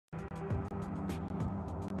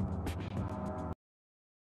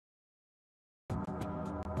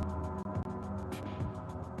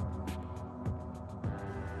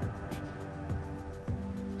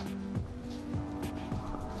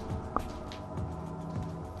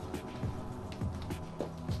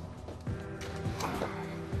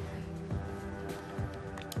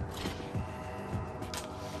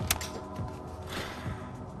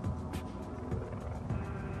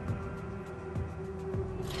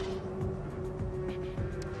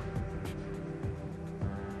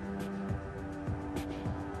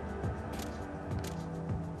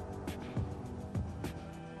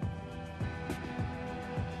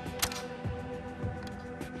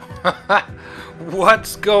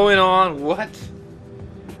What's going on? What?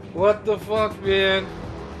 What the fuck, man?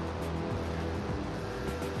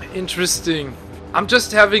 Interesting. I'm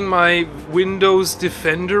just having my Windows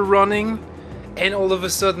Defender running, and all of a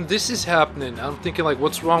sudden this is happening. I'm thinking like,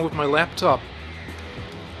 what's wrong with my laptop?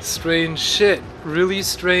 Strange shit. Really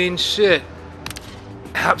strange shit.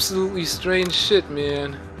 Absolutely strange shit,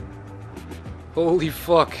 man. Holy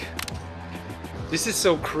fuck. This is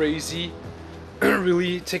so crazy.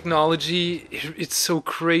 Really, technology, it's so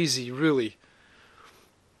crazy, really.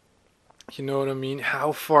 You know what I mean?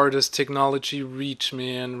 How far does technology reach,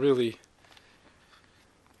 man? Really.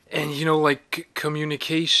 And you know, like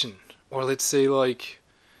communication, or let's say like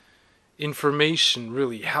information,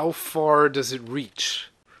 really. How far does it reach?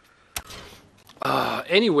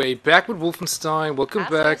 Anyway, back with Wolfenstein. Welcome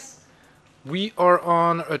back. We are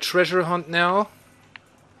on a treasure hunt now.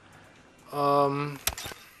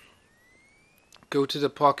 Go to the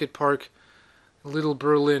Pocket Park, Little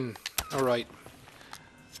Berlin. Alright.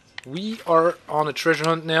 We are on a treasure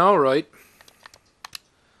hunt now, right?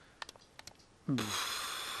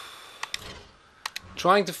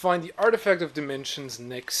 Trying to find the artifact of dimensions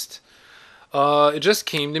next. It just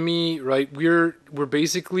came to me, right? We're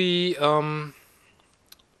basically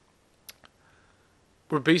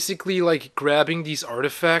like grabbing these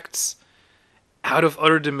artifacts out of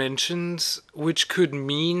other dimensions, which could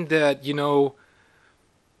mean that, you know,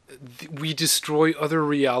 we destroy other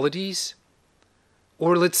realities.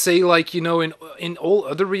 Or let's say, like, you know, in all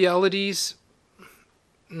other realities,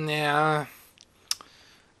 nah,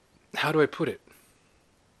 how do I put it?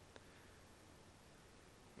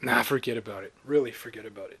 Nah, forget about it. Really, forget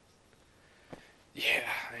about it. Yeah,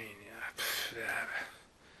 I mean,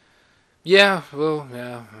 yeah, well,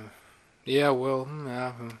 yeah. Yeah, well,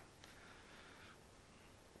 yeah.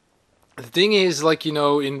 The thing is, like, you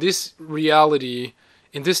know, in this reality,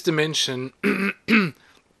 in this dimension,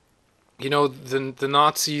 you know, the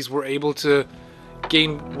Nazis were able to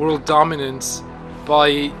gain world dominance by,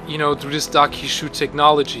 you know, through this Dakishu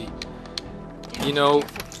technology. You know,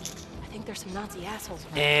 There's some Nazi assholes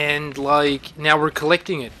around. And like now we're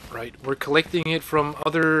collecting it, right? We're collecting it from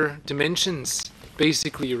other dimensions,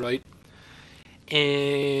 basically, right?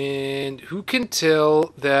 And who can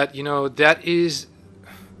tell that, you know, that is,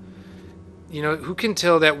 you know, who can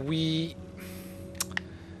tell that we...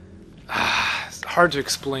 it's hard to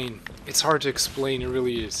explain. It's hard to explain, it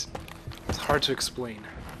really is. It's hard to explain.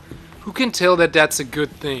 Who can tell that that's a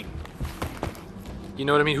good thing? You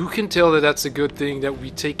know what I mean? Who can tell that that's a good thing, that we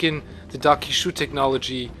take in the Dakishu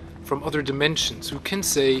technology from other dimensions? Who can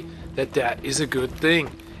say that that is a good thing?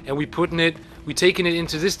 And we taking it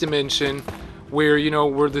into this dimension where, you know,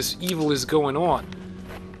 where this evil is going on.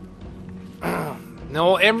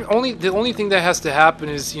 No, the only thing that has to happen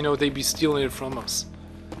is, you know, they be stealing it from us.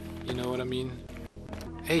 You know what I mean?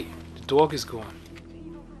 Hey, the dog is gone.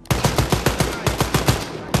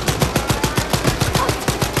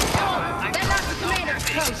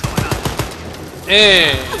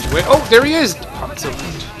 And wait, oh, there he is.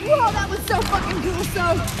 Whoa, that was so fucking cool. So.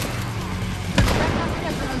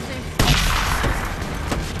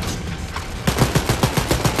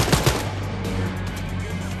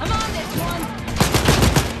 I'm on this one.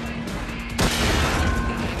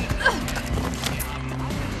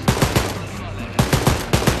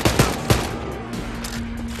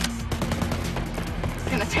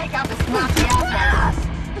 Gonna take out this Nazi ass.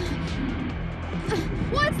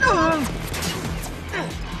 What's the?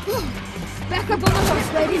 Back up on the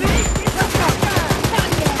horse, ladies. Let's go.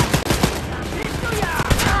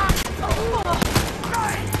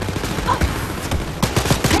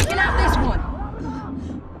 Taking out this one.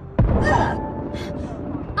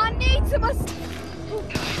 I need some.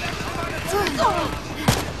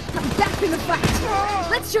 I'm back in the fight.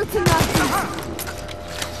 Let's shoot some Nazis.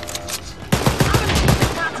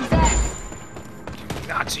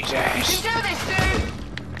 Nazi's ass. You can do this, dude.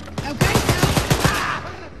 Okay.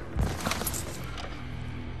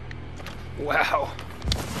 Wow.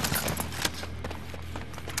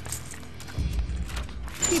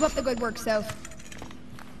 Keep up the good work, Soph.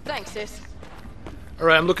 Thanks, sis.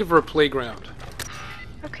 Alright, I'm looking for a playground.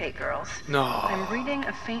 Okay, girls. No. I'm reading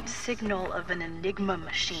a faint signal of an Enigma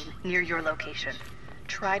machine near your location.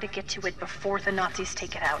 Try to get to it before the Nazis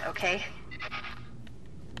take it out, okay?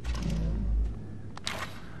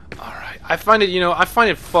 Alright, I find it, you know, I find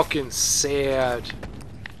it fucking sad.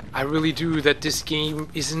 I really do, that this game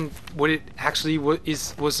isn't what it actually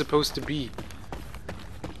was supposed to be.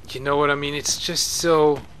 You know what I mean? It's just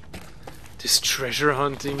so... this treasure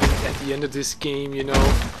hunting at the end of this game, you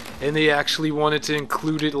know? And they actually wanted to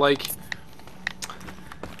include it, like...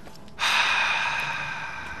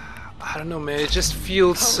 don't know, man. It just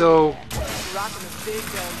feels so... Rocking the big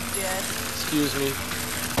guns, Jet. Excuse me.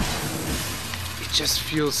 It just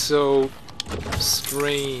feels so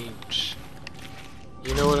strange.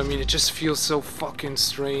 You know what I mean? It just feels so fucking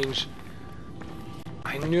strange.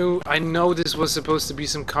 I know this was supposed to be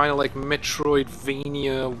some kind of like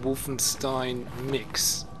Metroidvania, Wolfenstein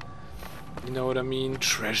mix. You know what I mean?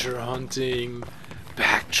 Treasure hunting,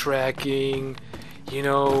 backtracking, you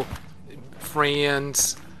know,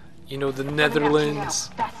 France, you know, the Netherlands.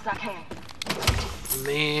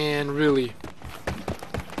 Man, really.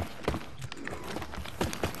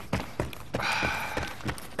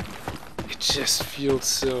 It just feels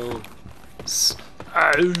so...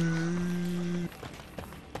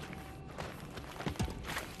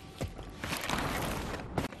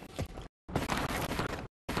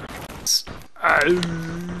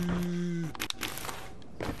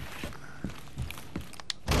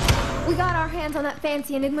 We got our hands on that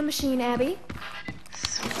fancy Enigma machine, Abby.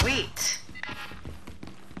 Sweet.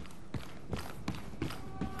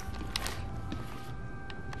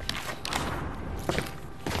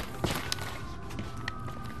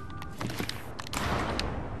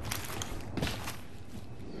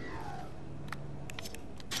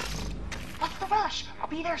 What's the rush? I'll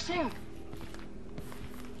be there soon.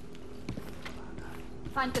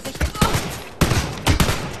 Find position.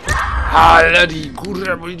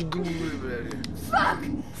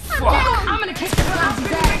 Fuck! I'm gonna kick the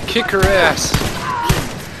Nazi's ass. Kick her ass!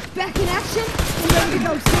 Back in action and ready to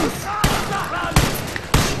go, sis.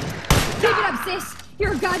 Keep it up, sis.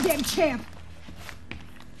 You're a goddamn champ.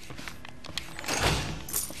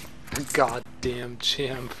 Goddamn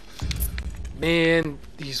champ. Man,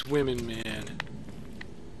 these women, man.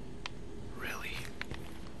 Really?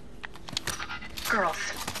 Girls,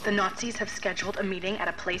 the Nazis have scheduled a meeting at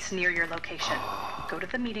a place near your location. Go to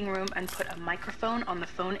the meeting room and put a microphone on the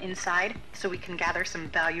phone inside so we can gather some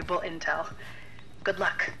valuable intel. Good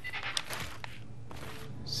luck.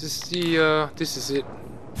 This is it.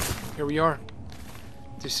 Here we are.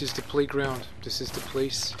 This is the playground. This is the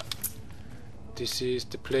place. This is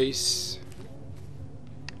the place.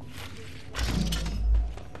 I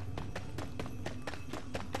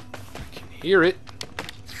can hear it.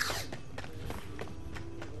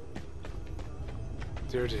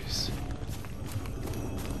 There it is.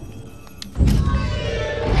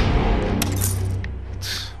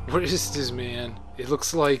 What is this, man? It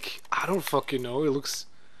looks like, I don't fucking know. It looks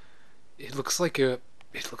like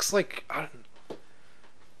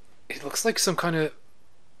some kind of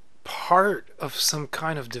part of some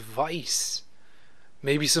kind of device.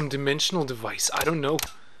 Maybe some dimensional device. I don't know.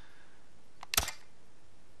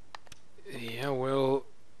 Yeah, well,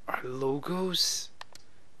 our logos,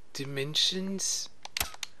 dimensions,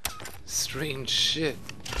 strange shit.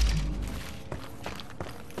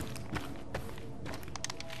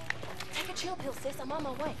 Take a chill pill, sis. I'm on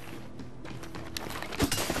my way.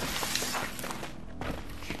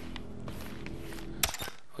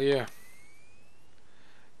 Oh yeah.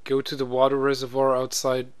 Go to the water reservoir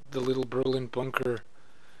outside the little Berlin bunker.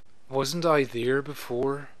 Wasn't I there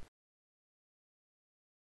before?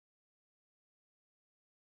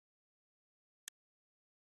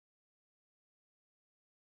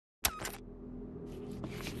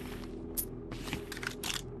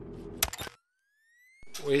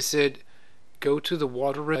 We said, go to the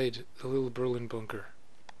water ride, the little Berlin bunker.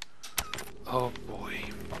 Oh boy.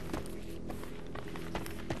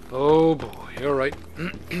 Oh boy, alright.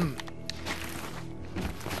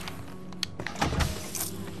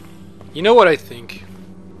 You know what I think?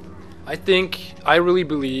 I really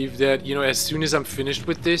believe that, you know, as soon as I'm finished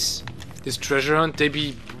with this treasure hunt, they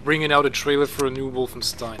be bringing out a trailer for a new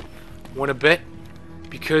Wolfenstein. Wanna bet?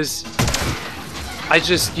 Because I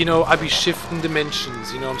just, you know, I be shifting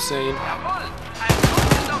dimensions, you know what I'm saying?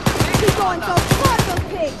 Keep going, folks. Slaughter those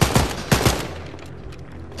pigs.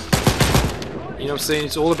 You know what I'm saying?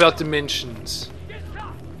 It's all about dimensions.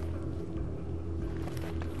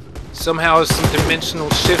 Somehow some dimensional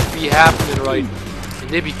shift be happening, right? And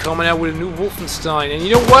they be coming out with a new Wolfenstein. And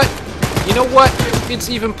you know what? You know what? It's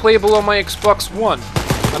even playable on my Xbox One.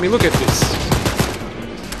 I mean, look at this.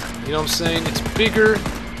 You know what I'm saying? It's bigger.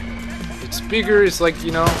 It's bigger. It's like,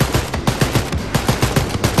 you know...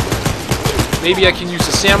 Maybe I can use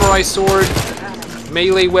a samurai sword.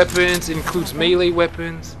 Melee weapons. It includes melee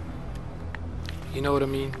weapons. You know what I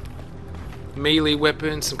mean? Melee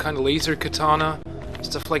weapons, some kind of laser katana,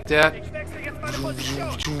 stuff like that.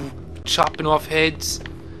 Chopping off heads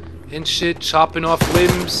and shit, chopping off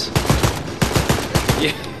limbs.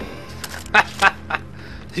 Yeah.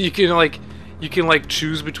 you can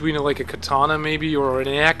choose between a katana maybe or an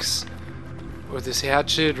axe or this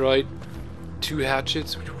hatchet, right? 2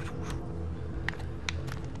 hatchets.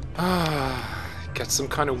 Got some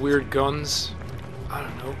kind of weird guns. I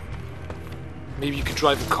don't know. Maybe you can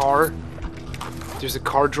drive a car. There's a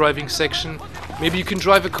car driving section. Maybe you can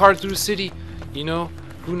drive a car through the city. You know,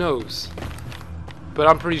 who knows? But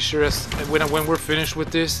I'm pretty sure when we're finished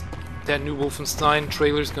with this, that new Wolfenstein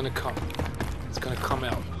trailer is gonna come. It's gonna come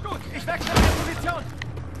out. Gut, ich wechsle meine Position.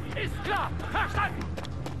 Ist klar, verstanden.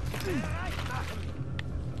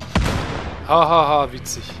 Ha ha ha,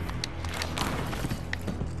 witzig.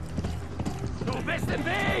 Du bist im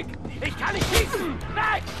Weg. Ich kann nicht schießen.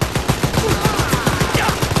 Weg!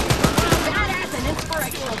 Badass and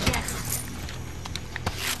inspirational, Jess.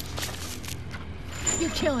 You're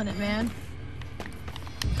killing it, man.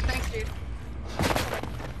 Thanks, dude.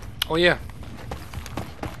 Oh yeah.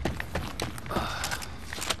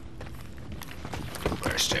 Du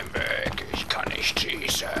bist im Weg. Ich kann nicht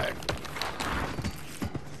schießen.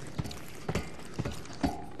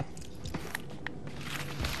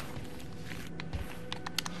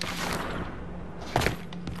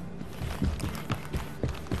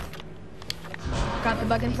 Got the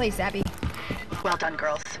bug in place, Abby. Well done,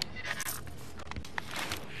 girls.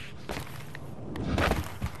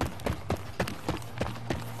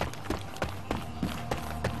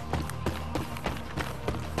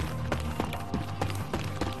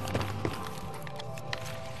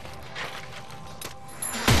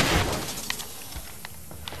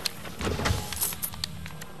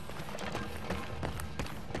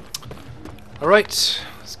 Alright,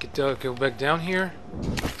 let's go back down here.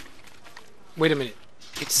 Wait a minute.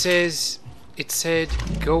 It said,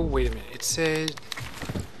 go, wait a minute. It said,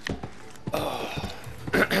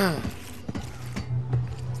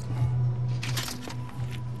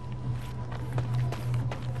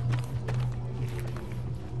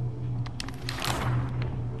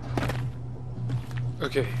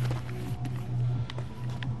 okay.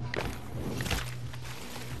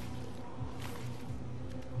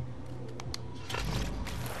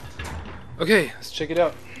 Okay, let's check it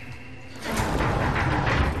out.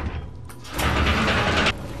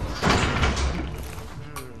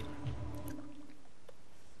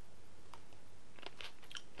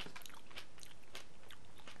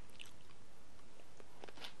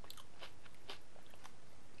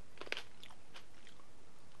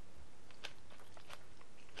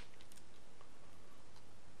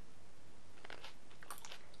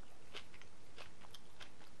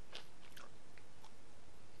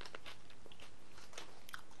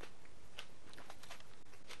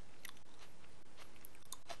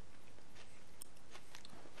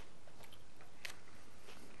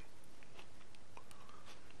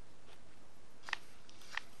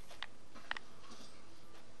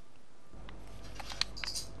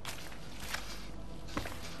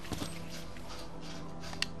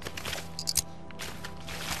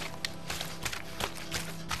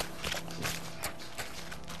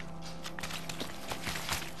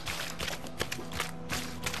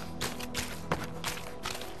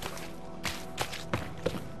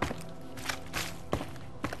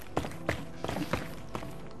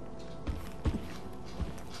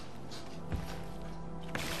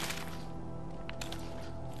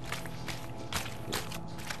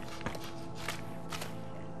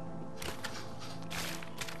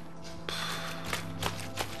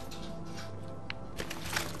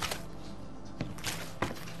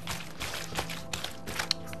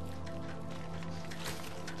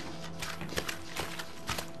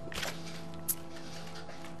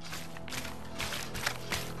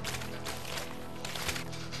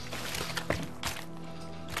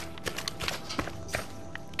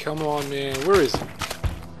 Come on, man. Where is it?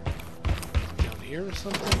 Down here or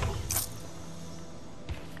something?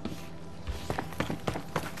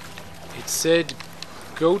 It said,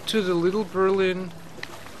 go to the Little Berlin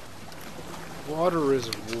water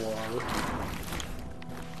reservoir.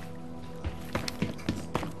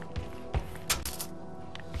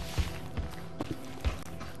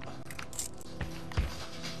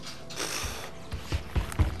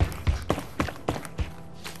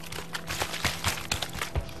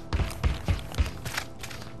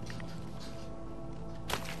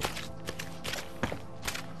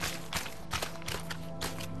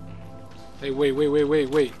 Hey,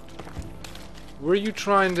 wait. Where are you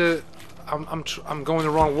trying to... I'm going the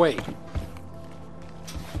wrong way.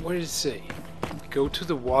 What did it say? Go to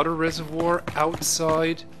the water reservoir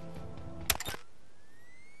outside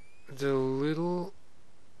the Little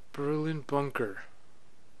Berlin bunker.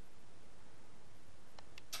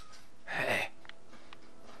 Hey.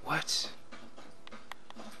 What?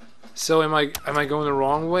 So am I going the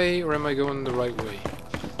wrong way or am I going the right way?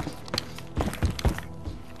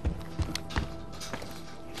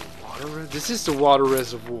 This is the water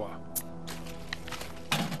reservoir.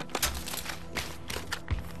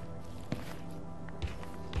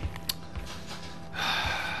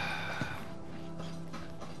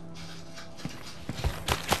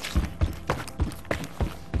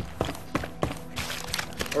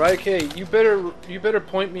 Alright, okay, you better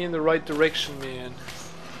point me in the right direction, man.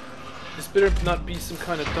 This better not be some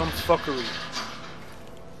kind of dumb fuckery.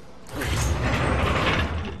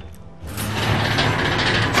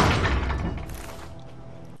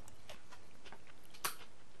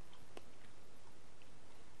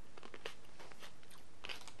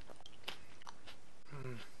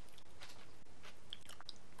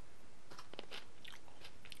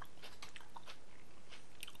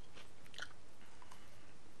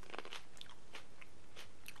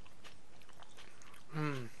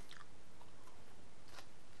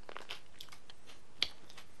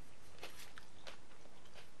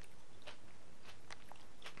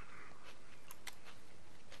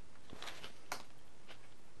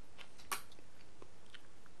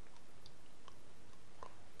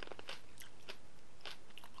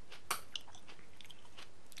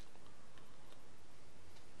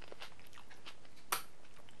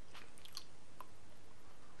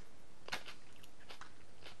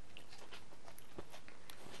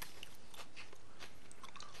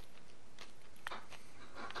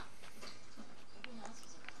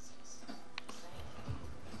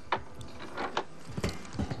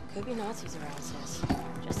 Could be Nazis around, sis.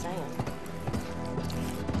 Just saying.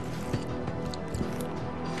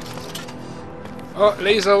 Oh,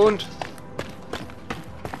 Laserhund.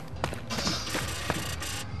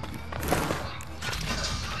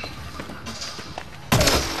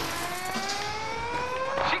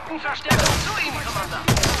 Schicken Verstärkung zu ihm, Commander.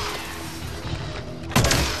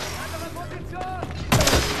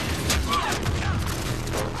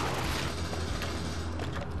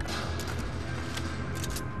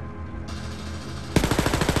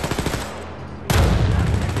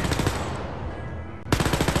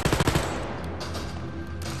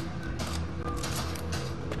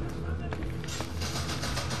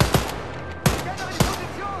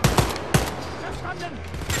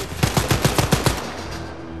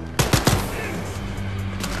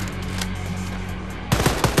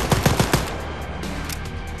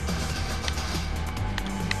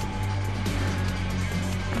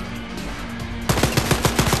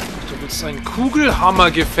 Ein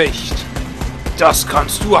Kugelhammergefecht. Das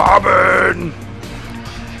kannst du haben.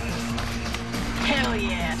 Hell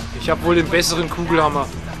yeah. Ich habe wohl den besseren Kugelhammer.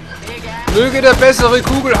 Möge der bessere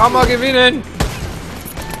Kugelhammer gewinnen.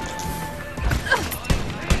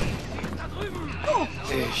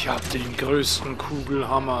 Ich habe den größten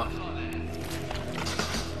Kugelhammer.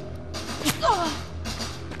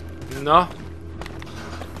 Na?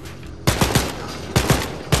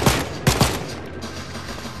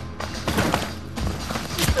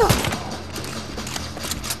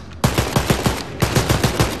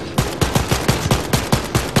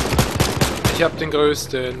 Ich hab den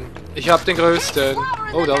größten. Ich hab den größten.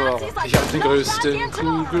 Oh, da war er. Ich hab den größten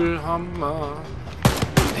Kugelhammer.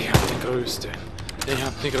 Ich hab den größten. Ich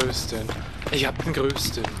hab den größten. Ich hab den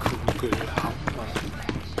größten Kugelhammer.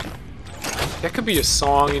 That could be a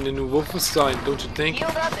song in the new Wolfenstein, don't you think?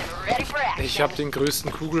 Healed up and ready for action. Ich hab den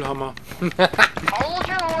größten Kugelhammer. Hold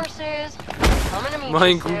your horses. Coming to meet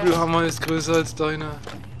Mein you, sis. Kugelhammer ist größer als deiner.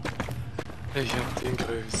 Ich hab den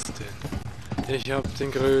größten. Ich hab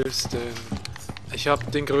den größten. Ich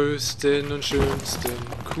hab den größten und schönsten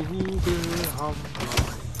Kugelhammer.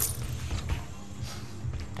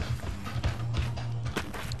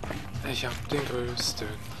 Ich hab den größten.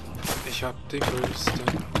 Ich hab den größten.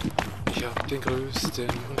 Ich hab den größten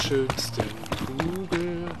und schönsten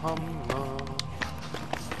Kugelhammer.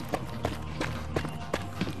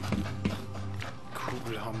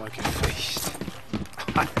 Kugelhammergefecht.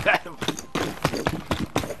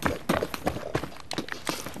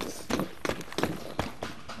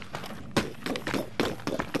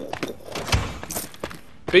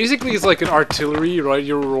 Basically, it's like an artillery, right?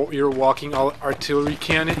 You're walking artillery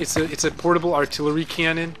cannon. It's a portable artillery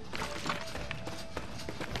cannon.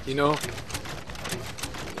 You know,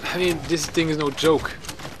 I mean, this thing is no joke.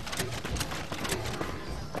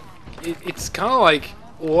 It's kind of like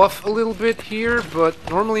off a little bit here, but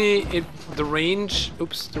normally the range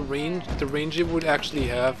it would actually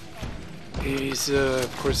have is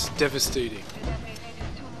of course devastating.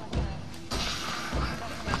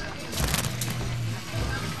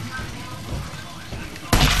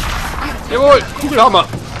 Jawohl, Kugelhammer!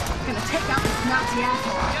 Gonna take out this Nazi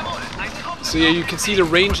asshole. So yeah, you can see the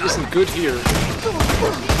range isn't good here.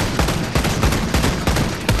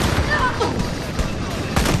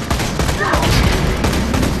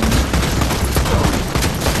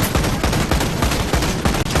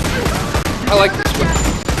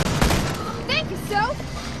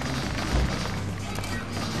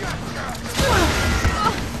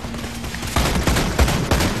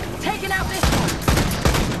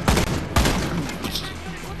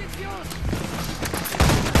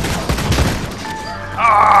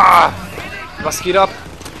 Was geht ab?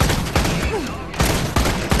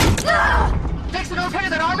 Fixing to repair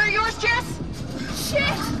that armor of yours, Jess?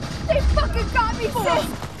 Shit! They fucking got me, sis!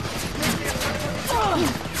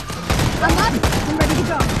 I'm up. I'm ready to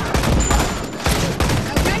go.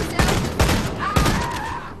 Okay, so.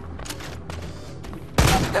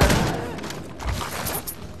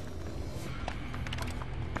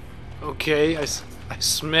 Okay, I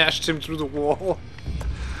smashed him through the wall.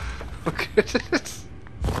 Okay.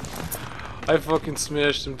 I fucking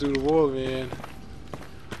smashed him through the wall, man.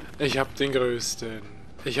 Ich hab den größten.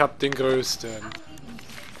 Ich hab den größten.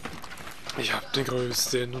 Ich hab den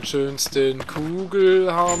größten und schönsten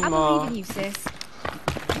Kugelhammer. You, sis.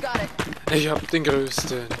 Ich hab den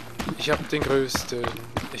größten. Ich hab den größten.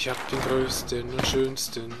 Ich hab den größten und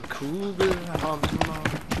schönsten Kugelhammer.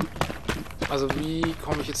 Also wie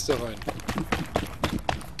komme ich jetzt da rein?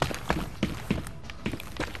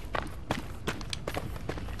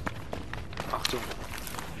 Achtung.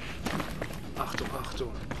 Achtung,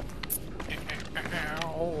 Achtung.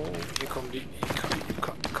 Hier kommen die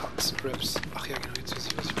Cuts. Ach ja, genau, jetzt weiß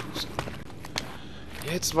ich, was ich posten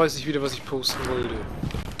wollte. Jetzt weiß ich wieder, was ich posten wollte.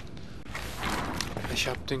 Ich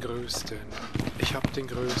hab den größten. Ich hab den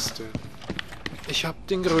größten. Ich hab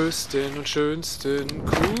den größten und schönsten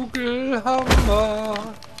Kugelhammer.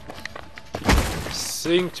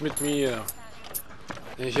 Singt mit mir.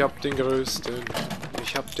 Ich hab den größten.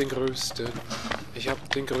 Ich hab den größten. Ich hab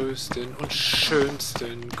den größten und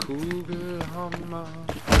schönsten Kugelhammer.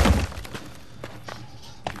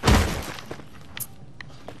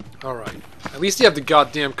 Alright. At least you have the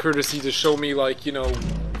goddamn courtesy to show me, like, you know,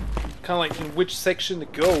 kind of like in which section to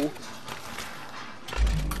go.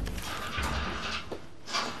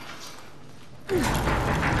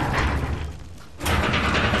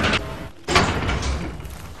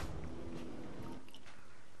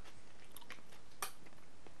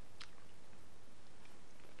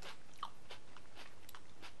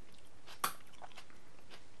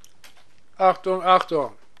 Achtung,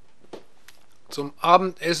 Achtung! Zum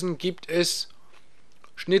Abendessen gibt es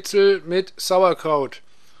Schnitzel mit Sauerkraut.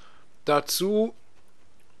 Dazu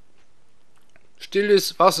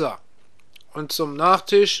stilles Wasser. Und zum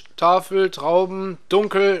Nachtisch Tafel, Trauben,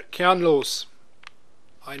 dunkel, kernlos.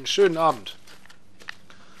 Einen schönen Abend.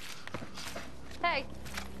 Hey.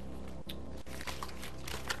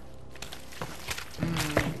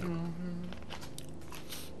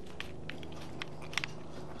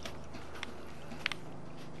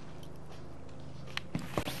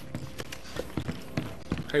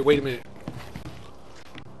 Hey, wait a minute.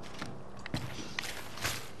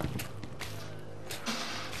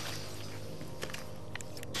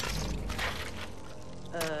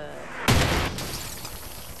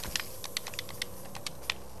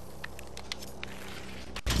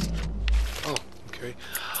 Oh, okay.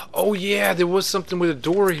 Oh yeah, there was something with a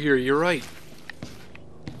door here, you're right.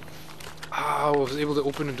 Ah, I was able to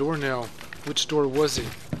open a door now. Which door was it?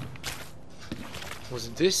 Was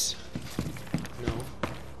it this? No.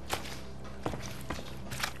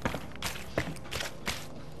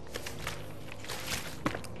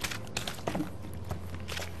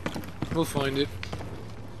 We'll find it.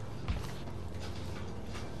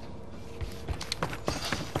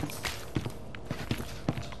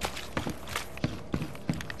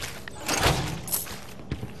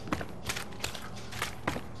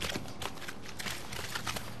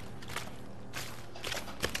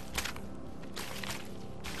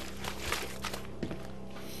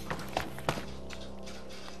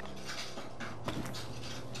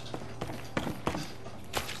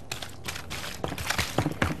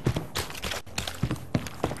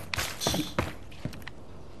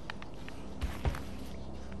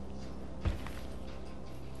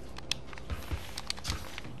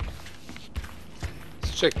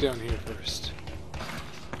 Check down here first.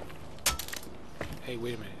 Hey,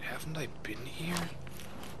 wait a minute. Haven't I been here?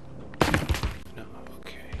 No,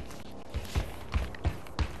 okay.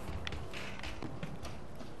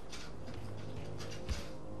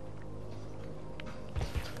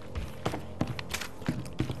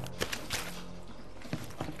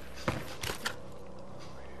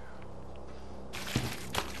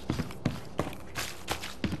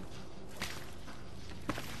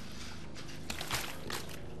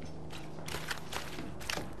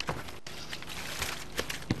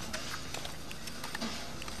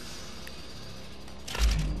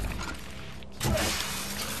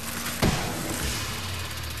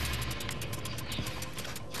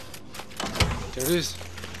 There it is.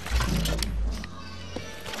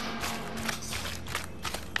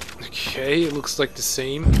 Okay, it looks like the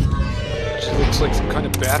same. It just looks like some kind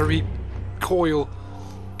of battery coil.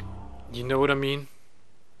 You know what I mean?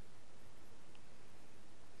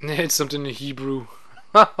 It's something in Hebrew.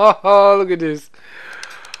 Look at this.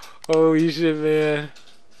 Holy shit, man.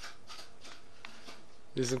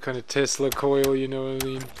 There's some kind of Tesla coil, you know what I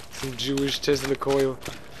mean? Some Jewish Tesla coil.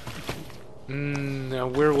 Now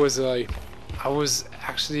where was I? I was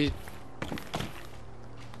actually...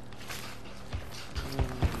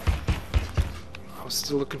 I was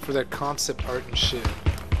still looking for that concept art and shit.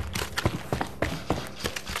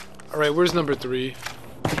 Alright, where's number 3?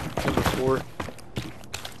 Number 4.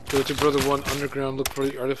 Go to Brother 1 underground, look for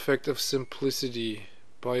the artifact of simplicity.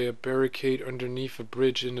 By a barricade underneath a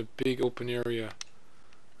bridge in a big open area.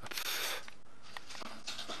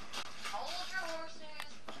 Hold your horses.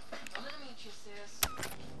 I'm gonna meet you, sis.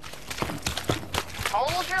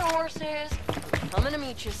 Hold your horses. I'm gonna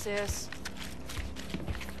meet you, sis.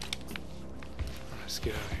 Let's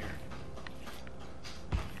get out of here.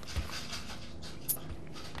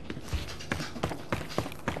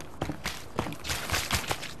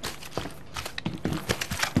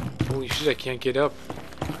 Holy shit, I can't get up.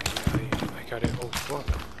 I got it. Oh, fuck.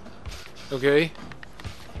 Okay.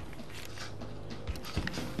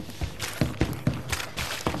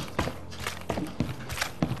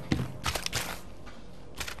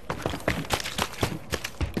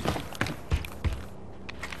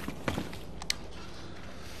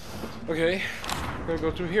 Okay. Gotta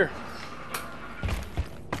go through here.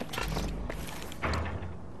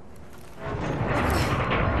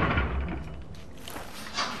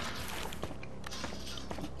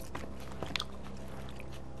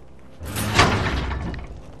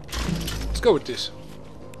 Let's go with this.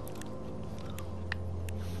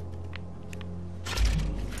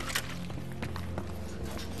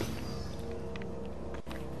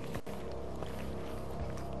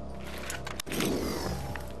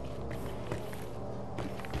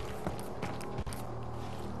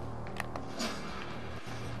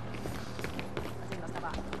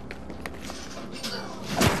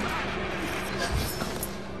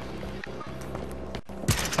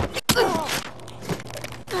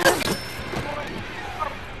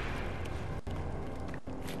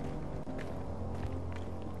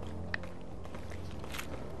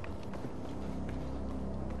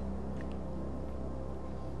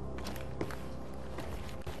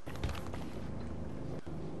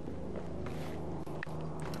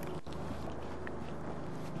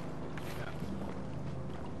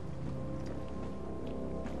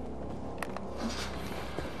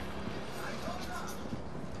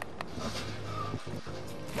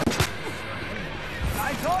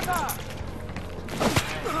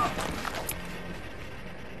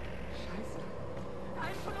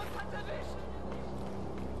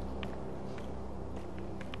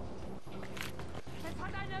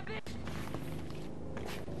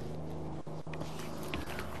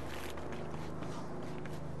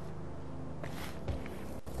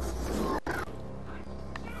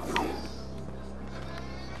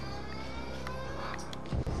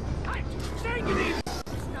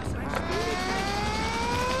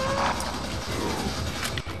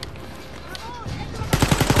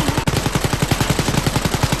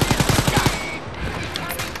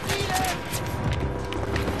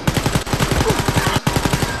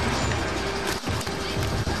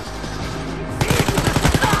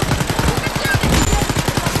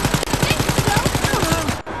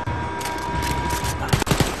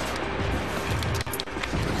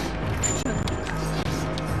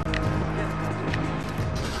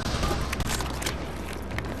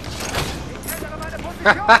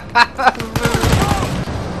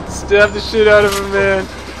 Stab the shit out of him, man.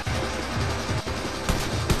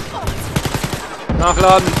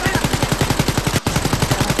 Nachladen.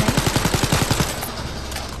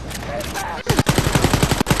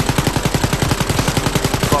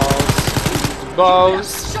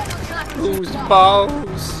 Balls. Who's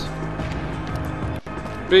balls?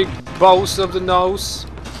 Big balls of the nose.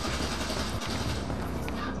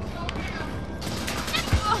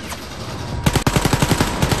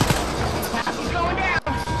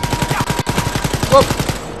 Whoop.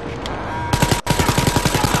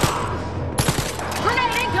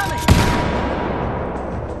 Grenade incoming!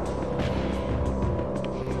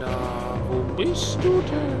 Na, wo bist du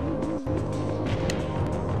denn?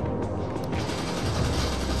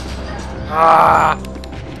 Ah!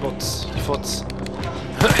 Bots, die Fots.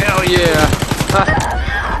 Hell yeah!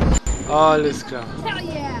 Alles klar. Hell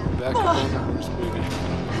yeah! Back up on the horse, baby.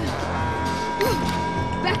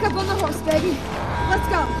 Back up on the horse, baby. Let's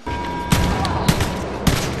go.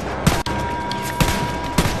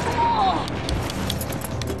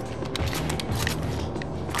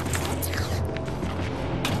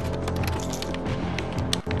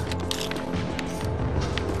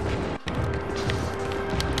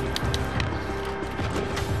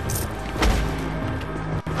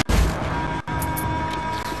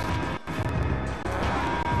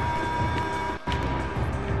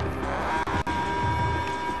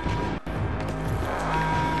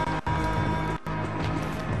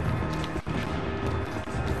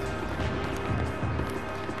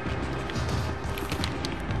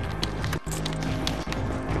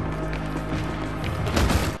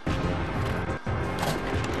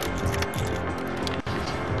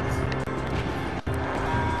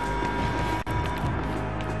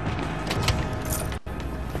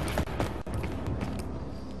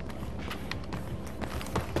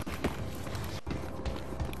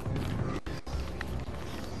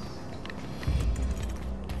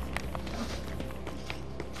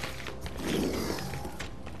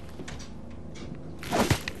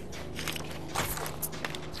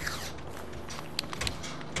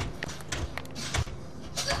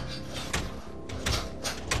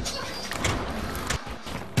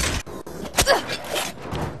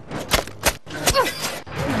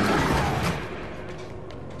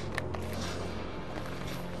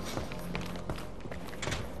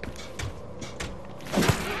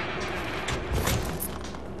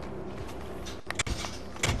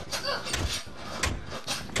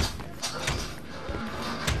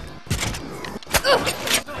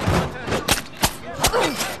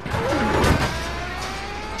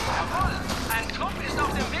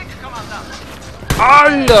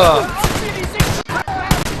 Alter!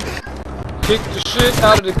 Kick the shit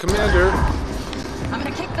out of the commander. I'm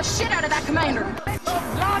gonna kick the shit out of that commander.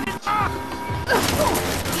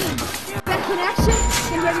 Back in action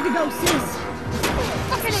and ready to go, sis.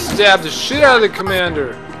 Fucking Stab the shit out of the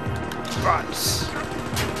commander. Right.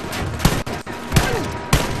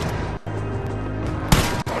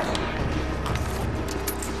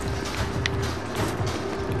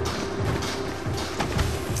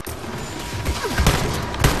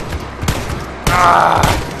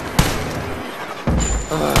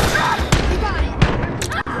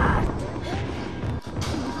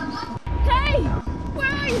 Hey! Where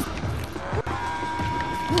are you?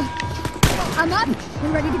 I'm up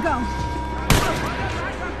and ready to go.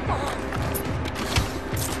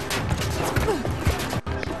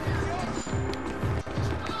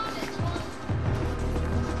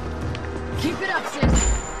 Keep it up, sis.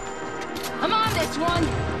 I'm on this one.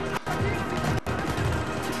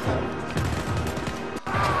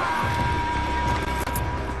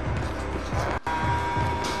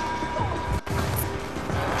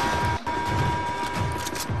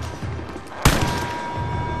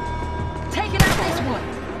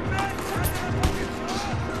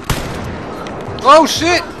 Oh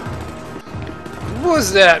shit! What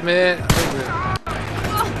was that, man?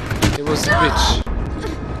 It was a bitch.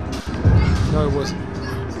 No, it wasn't.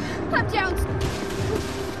 I'm down.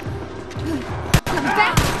 I'm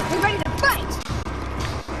back and ready to fight.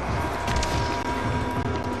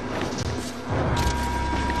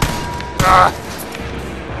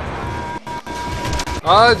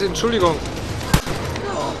 Entschuldigung.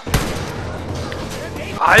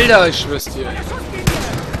 Alter, ich schwör's dir.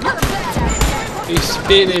 Ich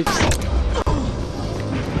seh nix.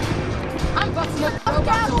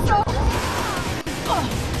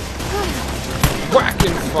 Whack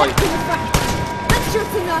and fight. Let's shoot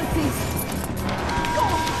some Nazis.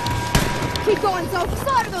 Keep going, Soph.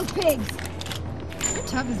 Slaughter those pigs. You're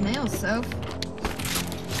tough as nails, Soph.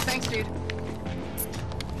 Thanks, dude.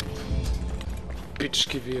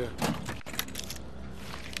 Bitchgewehr.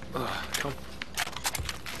 Komm.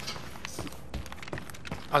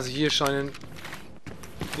 Also hier scheinen...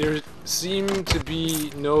 There seem to be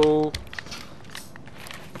no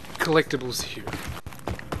collectibles here.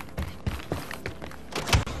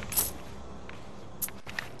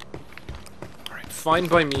 Alright, fine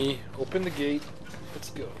by me. Open the gate. Let's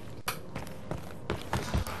go.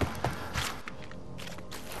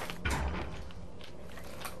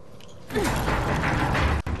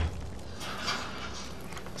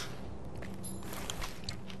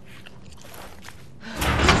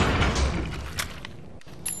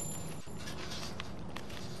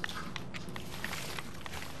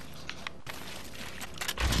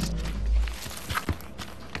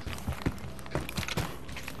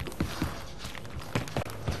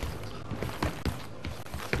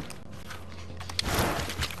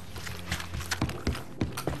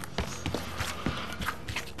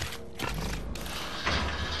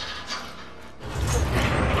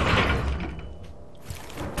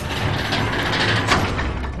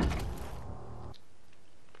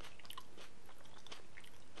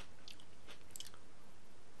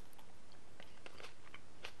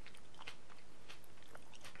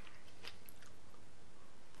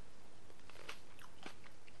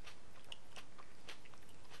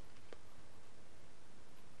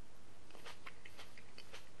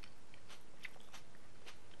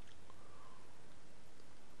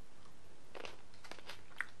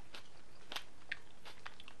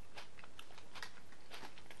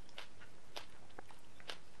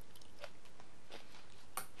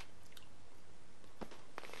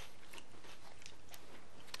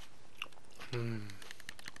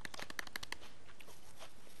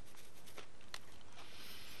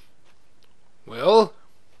 Well...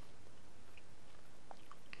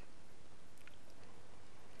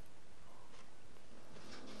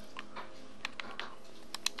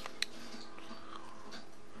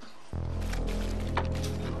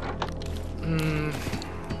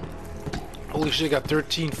 Holy shit, I got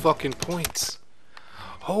 13 fucking points.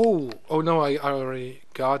 Oh no, I already...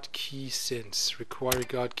 God Key Sense. Require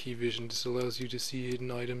God Key Vision. This allows you to see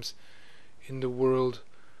hidden items in the world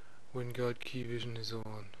when God Key Vision is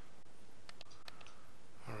on.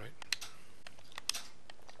 Alright.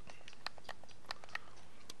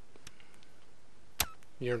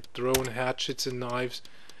 Your thrown hatchets and knives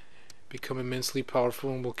become immensely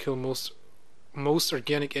powerful and will kill most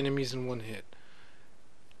organic enemies in one hit.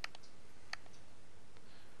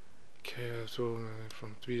 Okay, so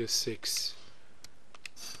from 3 to 6.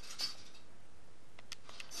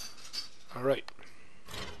 Alright.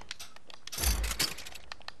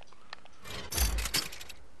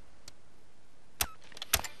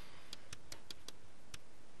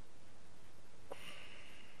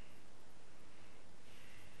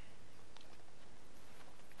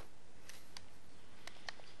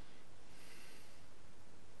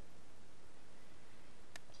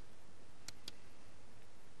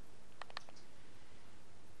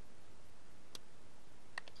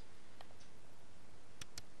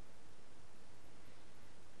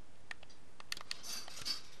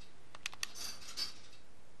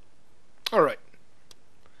 Alright.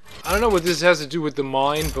 I don't know what this has to do with the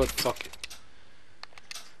mine, but fuck it.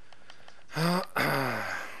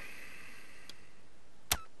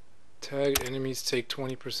 Tagged enemies take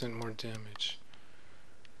 20% more damage.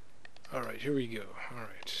 Alright, here we go.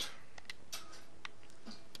 Alright.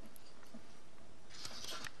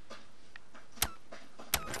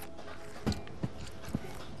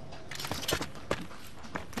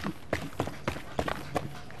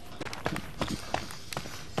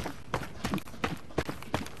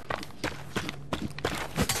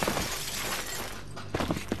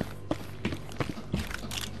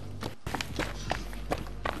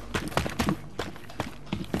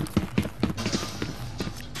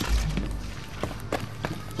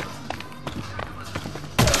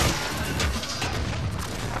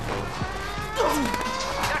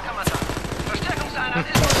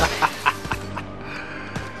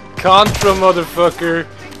 Contra, motherfucker!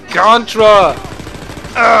 Contra!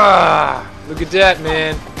 Ah! Look at that,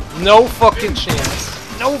 man. No fucking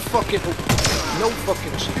chance. No fucking chance.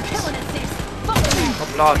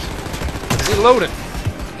 Oh, blood. Is it loading?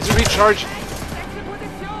 Is it recharging?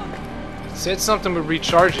 It said something with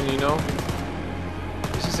recharging, you know?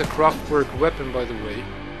 This is a Kraftwerk weapon, by the way.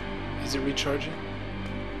 Is it recharging?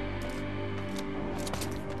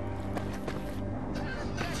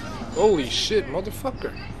 Holy shit,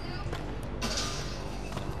 motherfucker.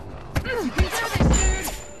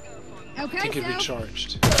 I think it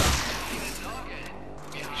recharged.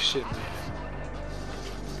 Holy shit, man.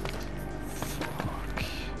 Fuck.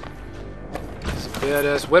 It's a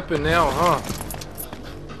badass weapon now, huh?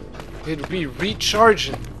 It'll be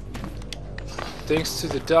recharging. Thanks to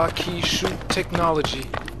the dot key shoot technology.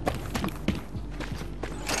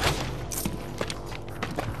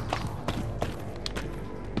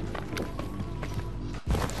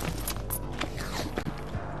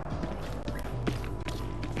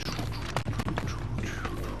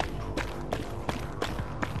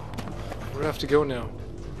 Where do I have to go now?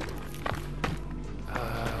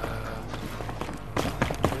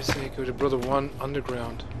 Where does it go to Brother 1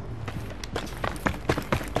 Underground?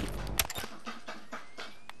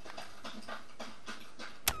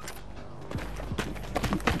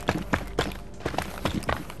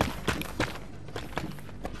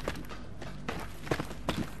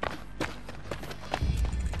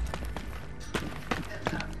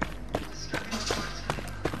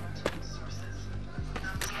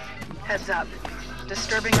 Heads up.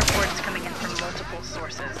 Disturbing reports coming in from multiple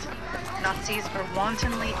sources. Nazis are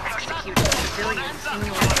wantonly executing civilians in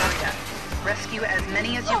your area. Rescue as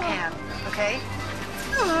many as you can, okay?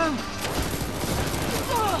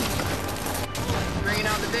 Bringing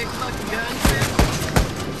out the big fucking guns, man.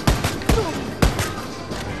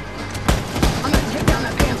 I'm gonna take down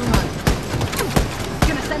that Panther one.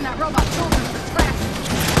 Gonna send that robot soldier to the track.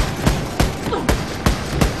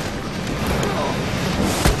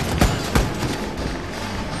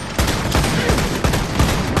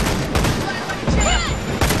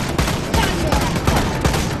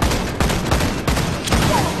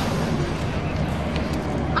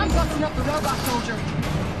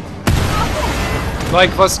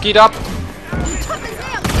 Mike, was geht ab?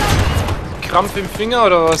 Krampf im Finger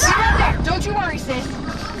oder was? Don't you worry, sis.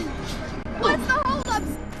 What's the hold-up?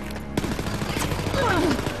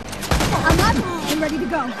 I'm up and ready to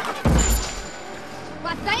go.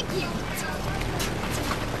 Well, thank you.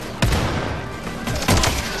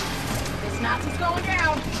 This Nazi's going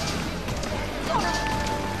down.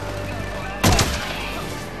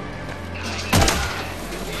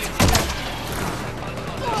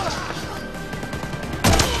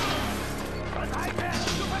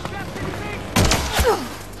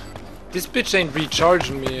 This bitch ain't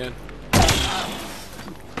recharging me yet.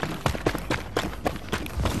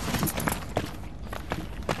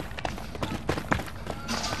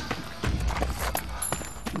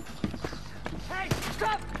 Hey,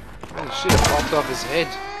 stop! Holy shit, it popped off his head.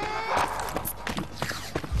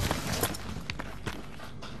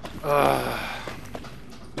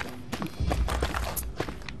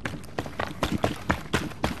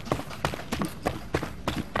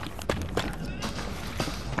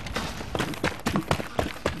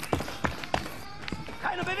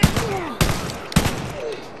 Keine Bewegung!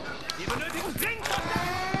 Wir benötigen dringend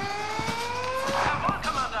Verstärkung! Jawohl,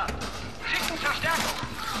 Commander! Schicken Verstärkung!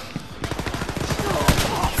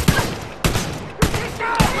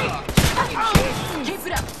 Keep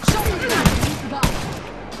it up. Show me the gun. Use the ball.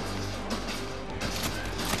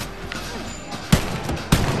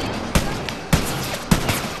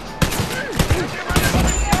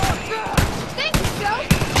 Thank you, Joe.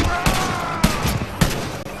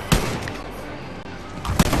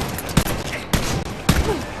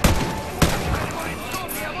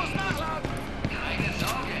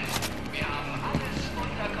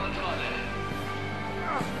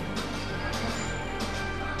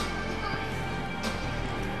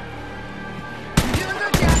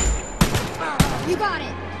 got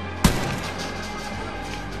it!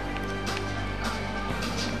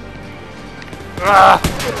 Ah!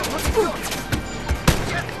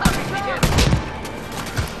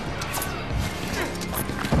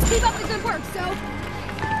 Keep up the good work, so.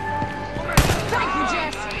 Thank you,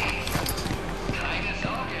 Jess.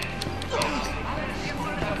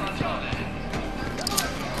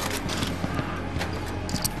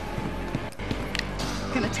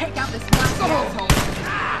 Gonna take out this last asshole.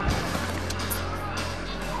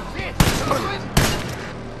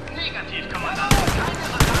 Negativ, Kommandant.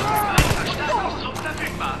 Verstärkungstrupp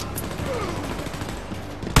verfügbar.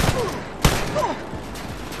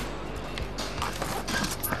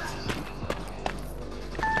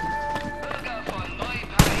 Bürger von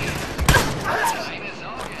Neu-Paris. Keine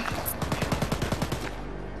Sorge.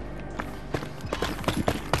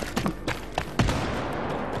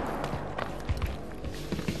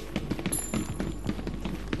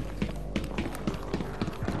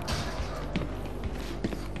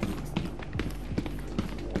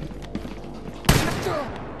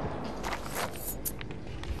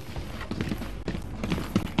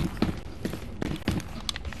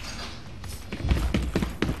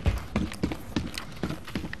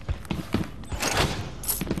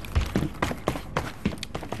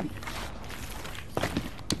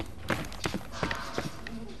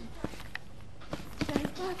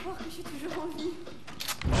 J'arrive pas à croire que je suis toujours en vie.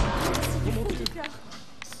 C'est du fond du cœur.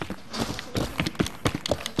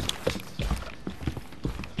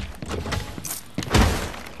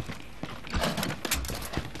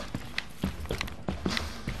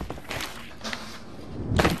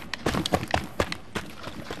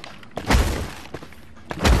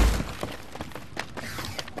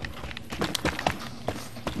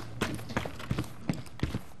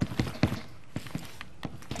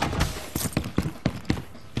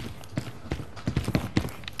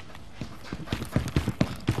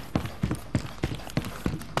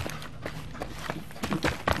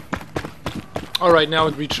 Alright, now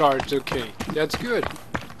it recharged. Okay, that's good.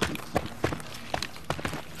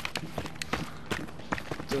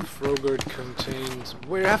 The Frogurt contains...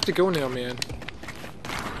 Where do I have to go now, man?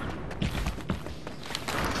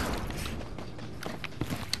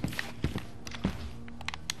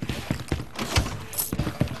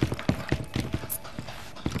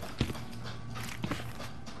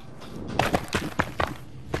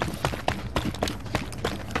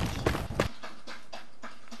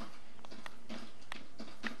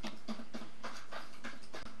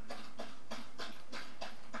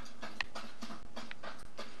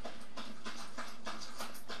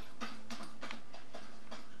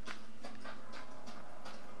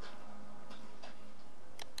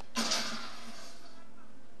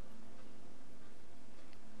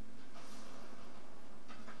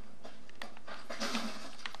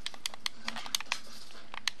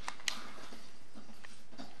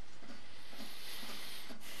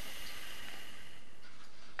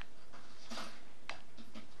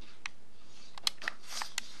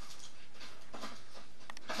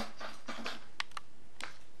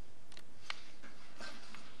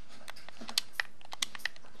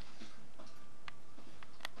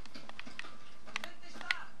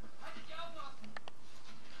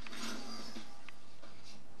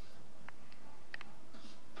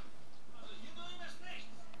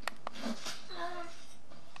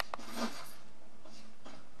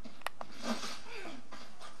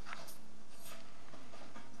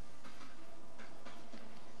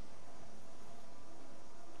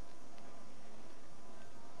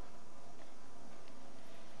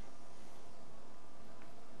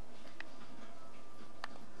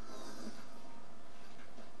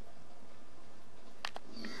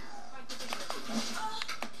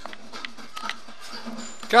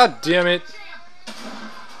 God damn it.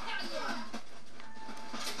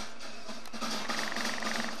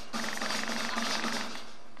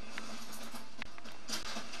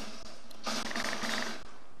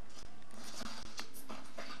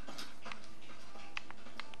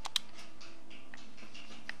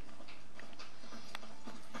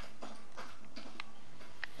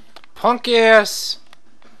 Punk ass!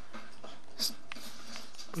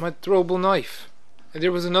 My throwable knife. And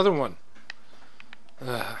there was another one.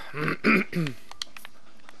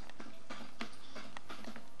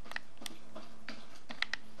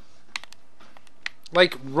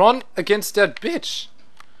 Like, run against that bitch.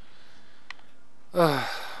 Oh,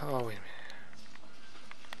 wait a minute.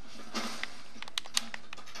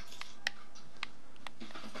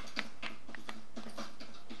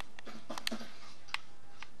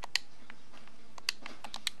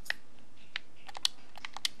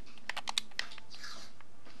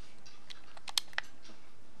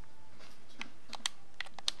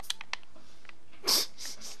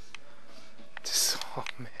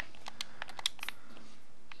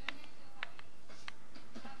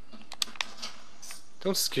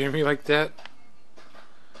 Don't scare me like that.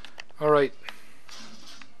 Alright.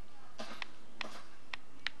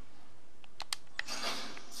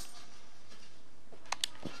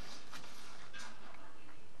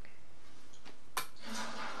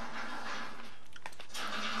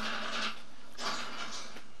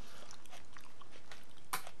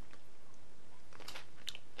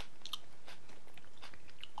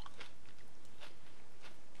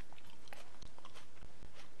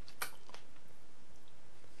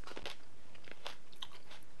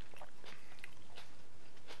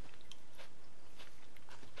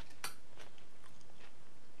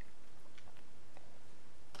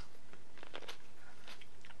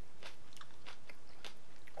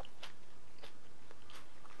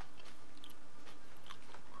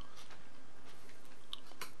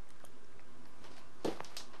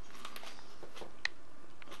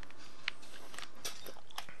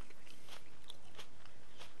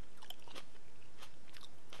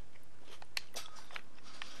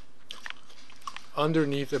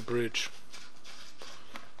 Underneath a bridge.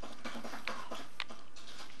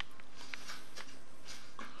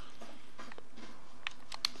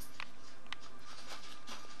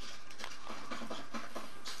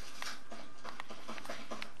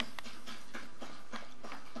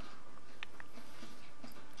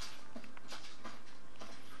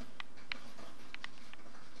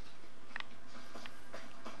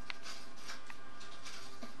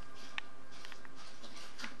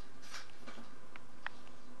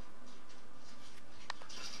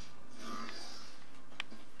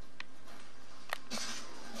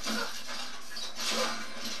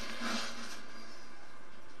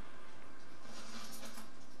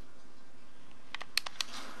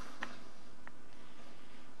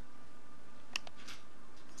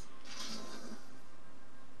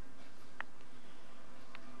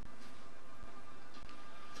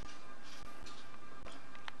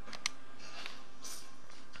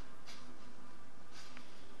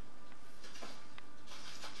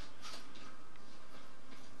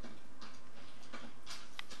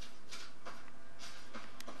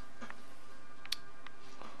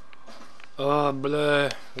 Oh, blah.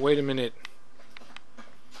 Wait a minute.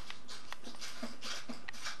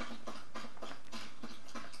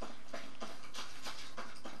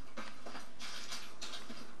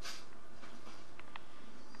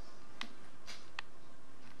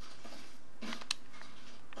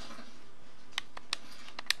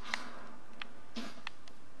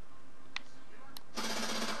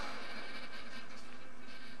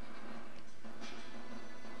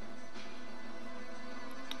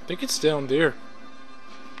 I think it's down there.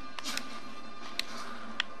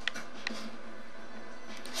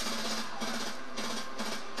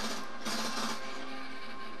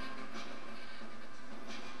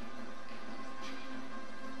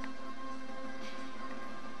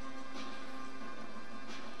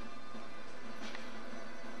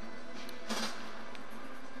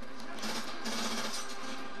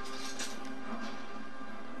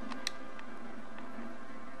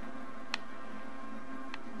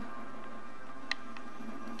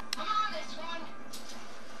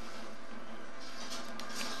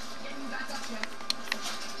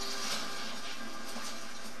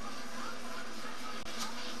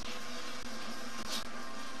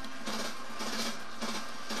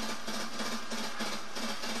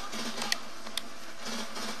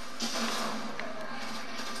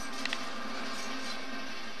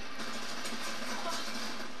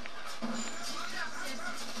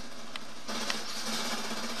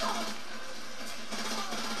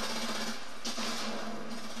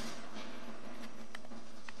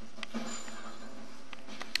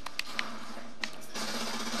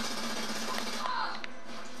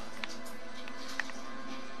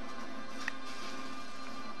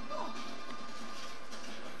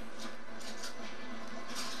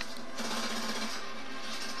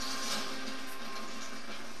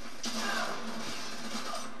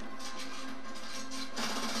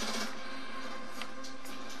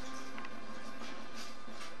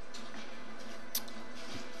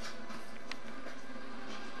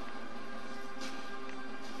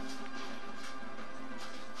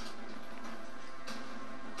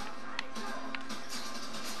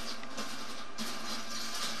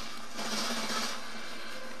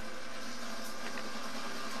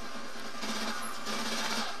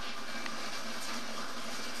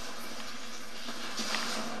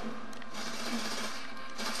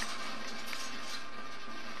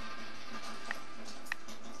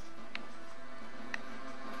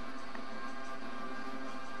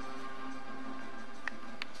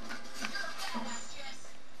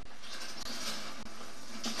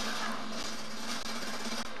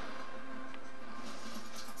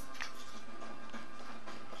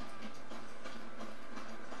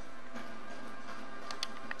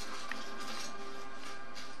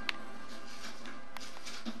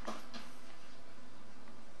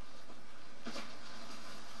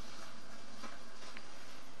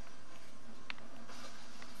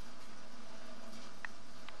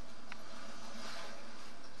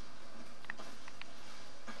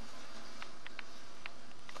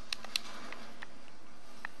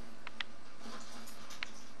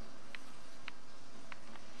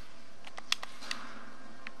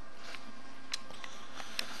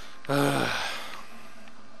 There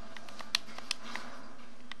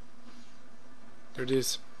it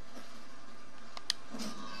is.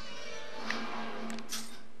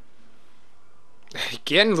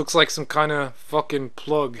 Again, looks like some kind of fucking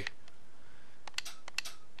plug.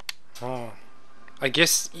 Oh. I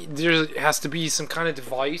guess there has to be some kind of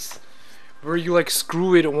device where you like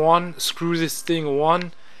screw this thing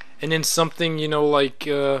on, and then something, you know, like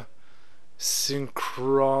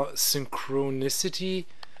synchronicity,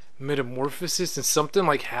 metamorphosis, and something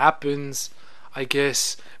like happens, I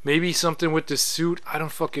guess. Maybe something with the suit. I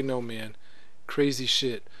don't fucking know, man. Crazy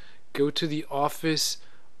shit. Go to the office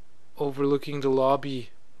overlooking the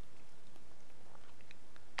lobby.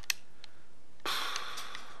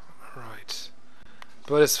 Right.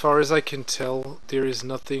 But as far as I can tell, there is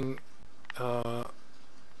nothing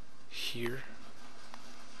here.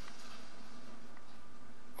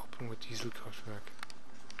 Open with diesel contract.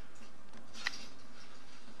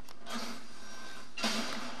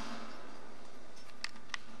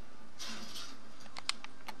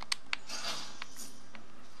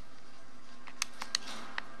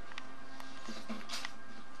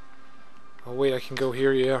 Oh wait, I can go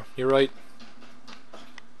here, yeah, you're right.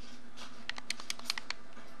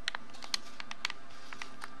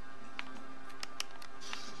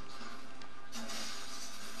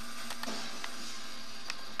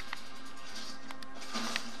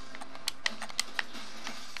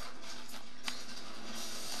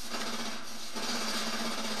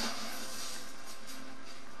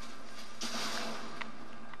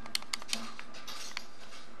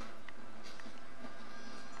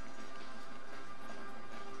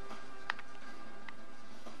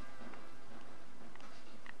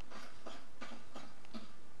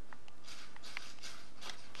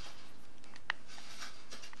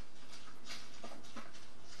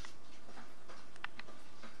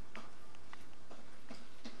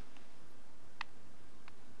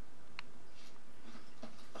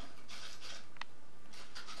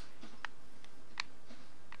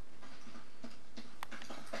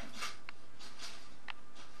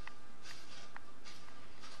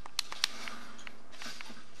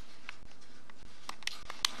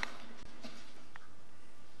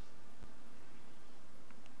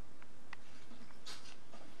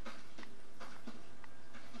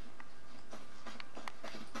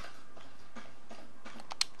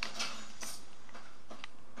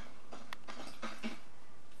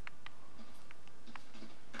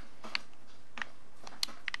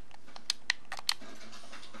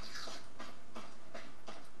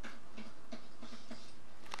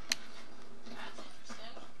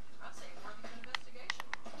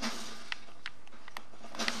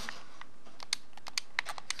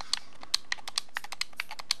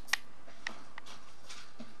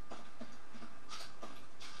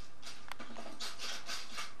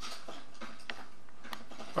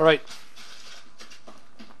 Alright.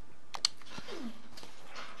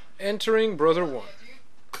 Entering Brother 1.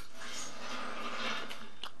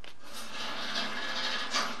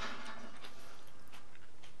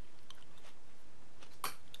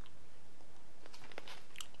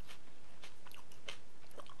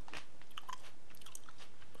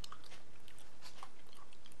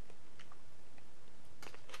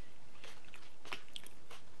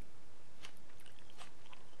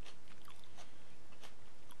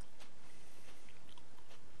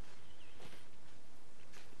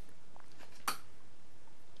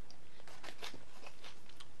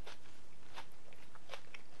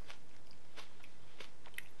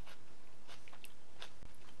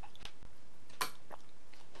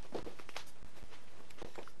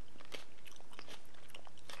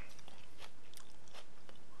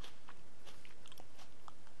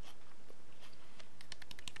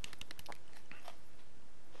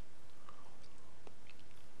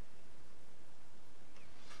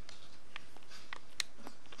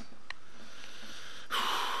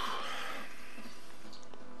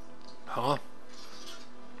 Huh?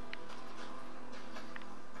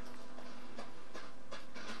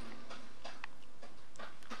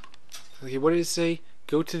 Okay, what did it say?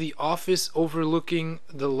 Go to the office overlooking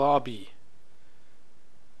the lobby.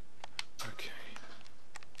 Okay.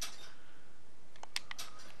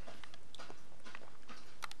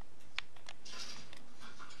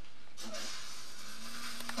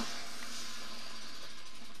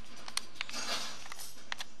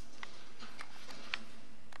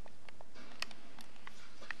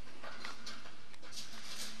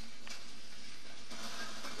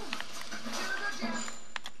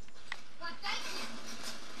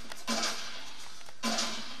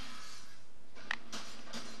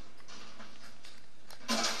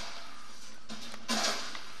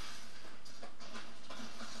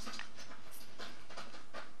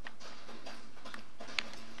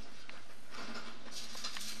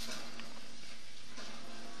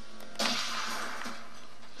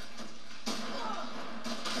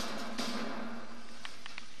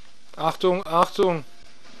 Achtung, Achtung!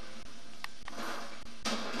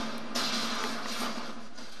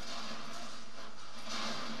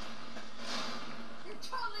 You're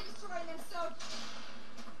totally destroying them, so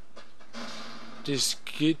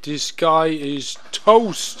This guy is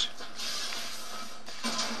toast!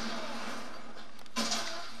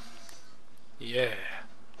 Yeah.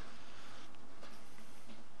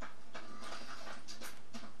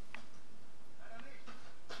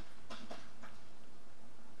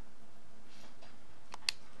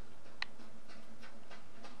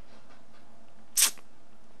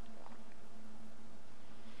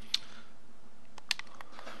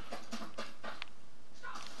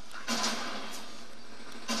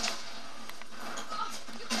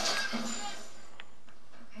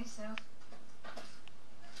 Hey, so I'm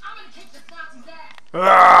gonna kick this Nazi's ass.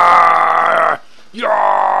 Ah!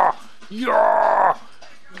 Yeah! Yeah!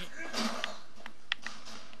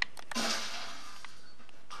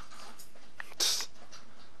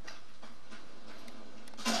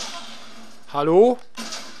 Hallo?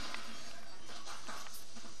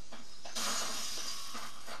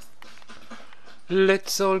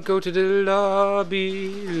 Let's all go to the lobby.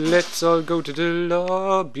 Let's all go to the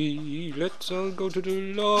lobby. Let's all go to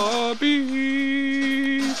the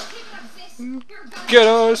lobby. Keep it up, sis. You're gonna Get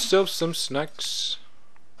ourselves some snacks.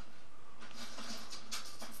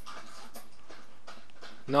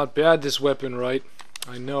 Not bad, this weapon, right?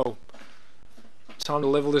 I know. Time to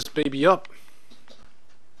level this baby up.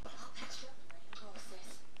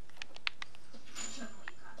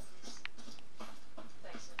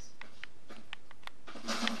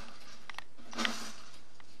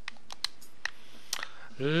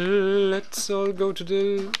 Let's all go to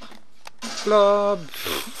the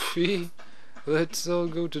lobby. Let's all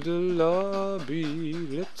go to the lobby.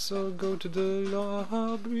 Let's all go to the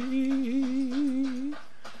lobby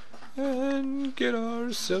and get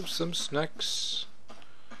ourselves some snacks.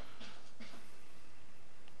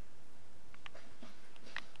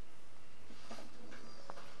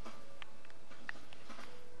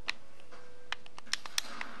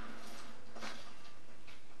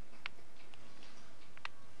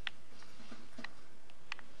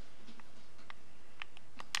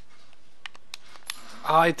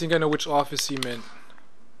 I think I know which office he meant.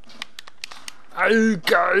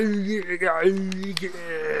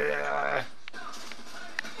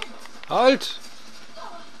 Halt!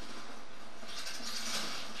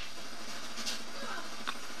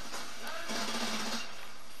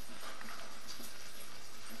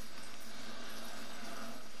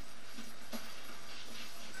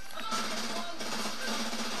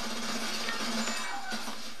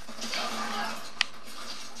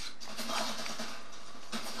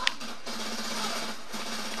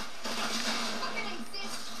 fucking aim,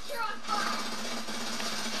 sis. You're on fire.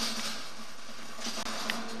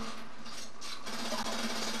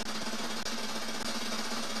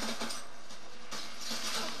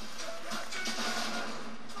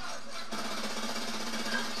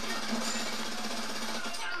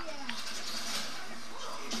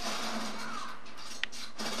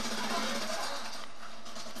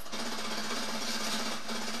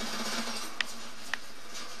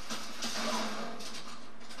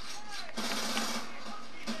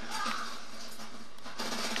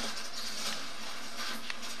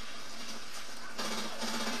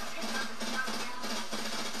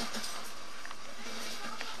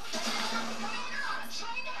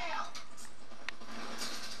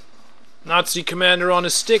 Nazi commander on a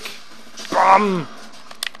stick. Bum!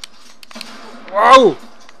 Whoa!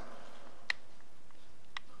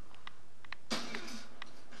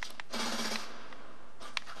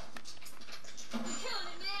 You're killing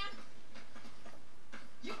it, man.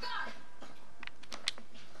 You got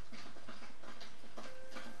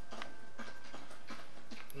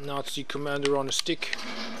it. Nazi commander on a stick.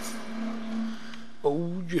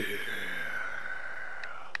 Oh yeah.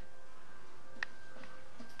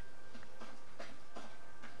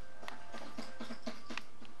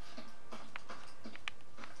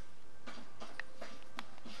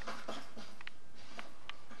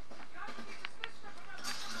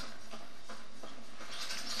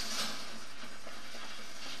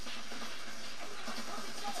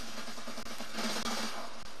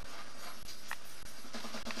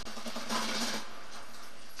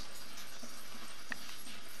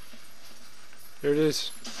 There it is.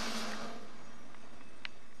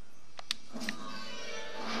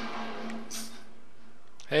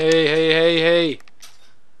 Hey, hey, hey, hey.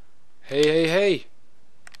 Hey, hey, hey.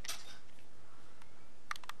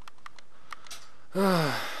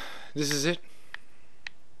 This is it.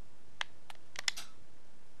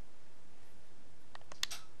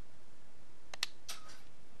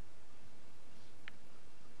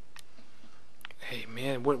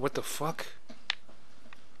 man, what the fuck?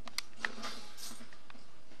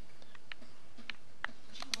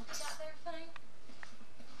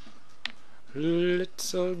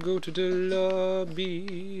 Let's all go to the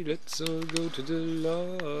lobby. Let's all go to the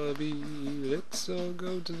lobby. Let's all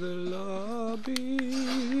go to the lobby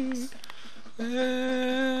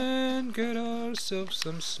and get ourselves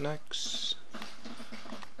some snacks.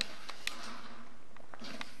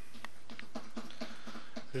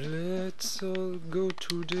 Let's all go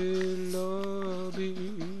to the lobby.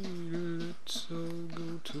 Let's all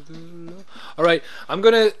go to the lobby. Alright, I'm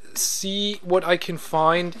gonna see what I can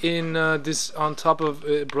find in this on top of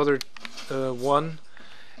Brother 1,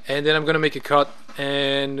 and then I'm gonna make a cut.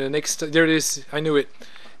 And next, there it is. I knew it.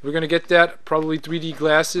 We're gonna get that, probably 3D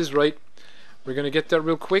glasses, right? We're gonna get that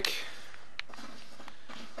real quick,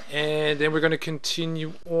 and then we're gonna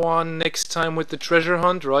continue on next time with the treasure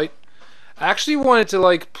hunt, right? I actually wanted to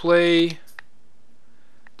like play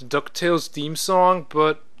the DuckTales theme song,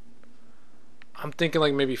 but I'm thinking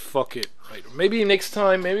like maybe fuck it, right? Maybe next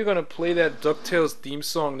time, maybe we're gonna play that DuckTales theme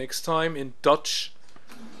song next time in Dutch.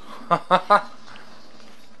 You know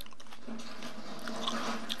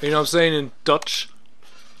what I'm saying? In Dutch.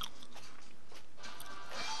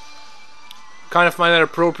 Kind of find that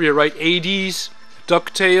appropriate, right? 80s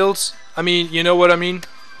DuckTales. I mean, you know what I mean?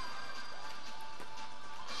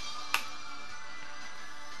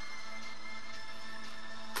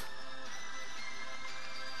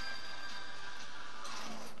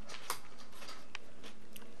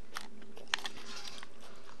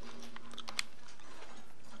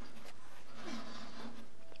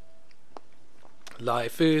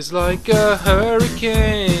 Life is like a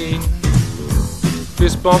hurricane.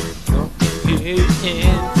 Fist bump, no, here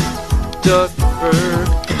in Duckburg.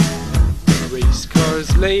 Race cars,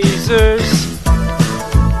 lasers.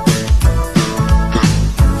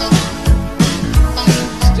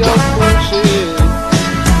 Still bullshit.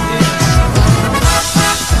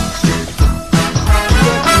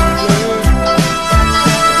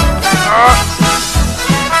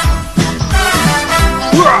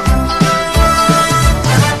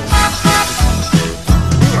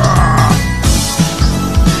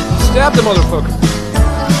 Stab the motherfucker.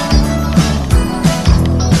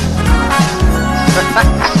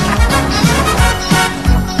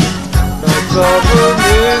 That's all the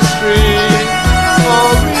mystery.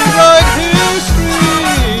 All rewrite history.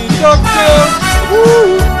 DuckTales.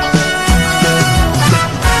 Woo!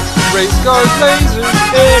 Race cars, lasers,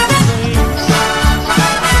 everything.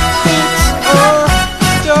 It's a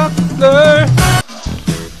Duckler.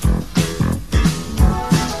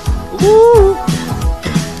 Woo!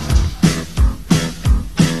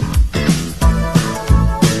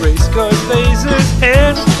 Cars, lasers,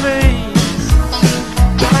 and planes.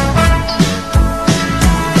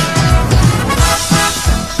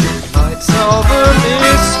 Might solve a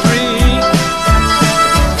mystery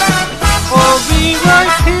or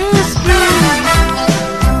rewrite history.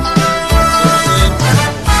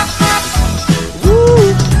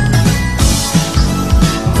 Woo!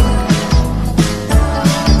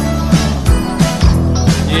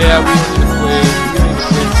 Yeah, we need to play. We need to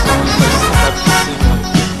play songs like I've been singing.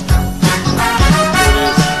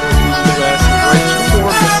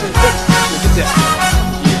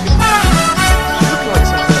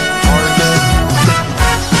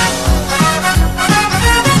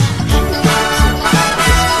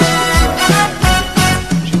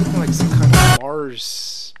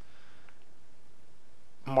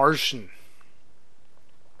 Martian.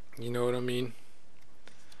 You know what I mean?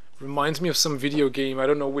 Reminds me of some video game. I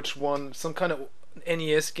don't know which one. Some kind of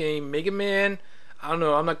NES game. Mega Man? I don't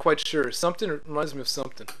know. I'm not quite sure. Something reminds me of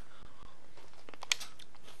something.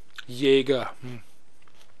 Jaeger.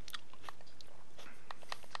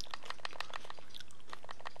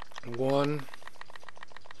 One.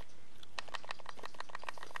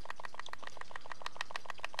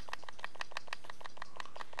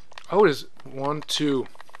 Oh, it is 1, 2.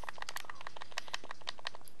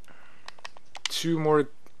 Two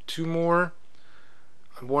more,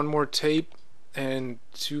 one more tape, and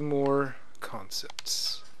 2 more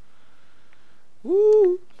concepts.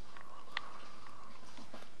 Woo!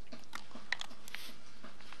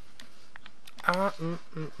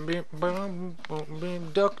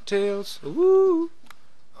 DuckTales. Woo!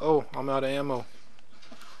 Oh, I'm out of ammo.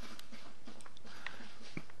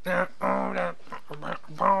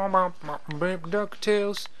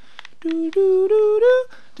 DuckTales. Do do do do.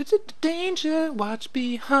 Danger, watch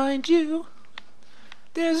behind you.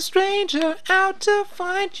 There's a stranger out to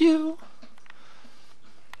find you.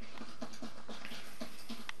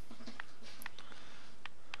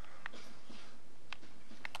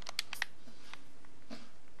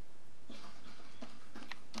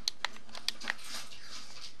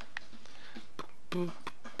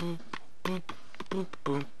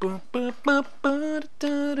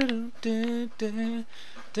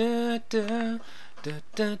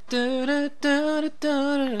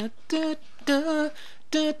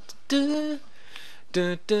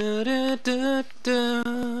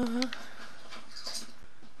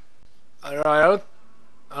 Alright,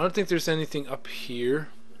 I don't think there's anything up here,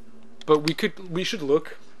 but we should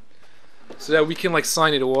look so that we can like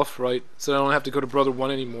sign it off, right? So I don't have to go to Brother 1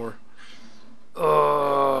 anymore.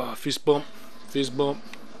 Fist bump, fist bump.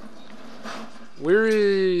 Where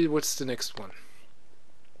is, what's the next one?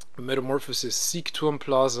 Metamorphosis, Siegturm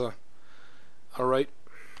Plaza. Alright,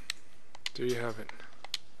 there you have it.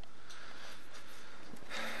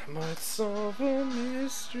 Might solve a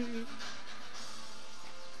mystery.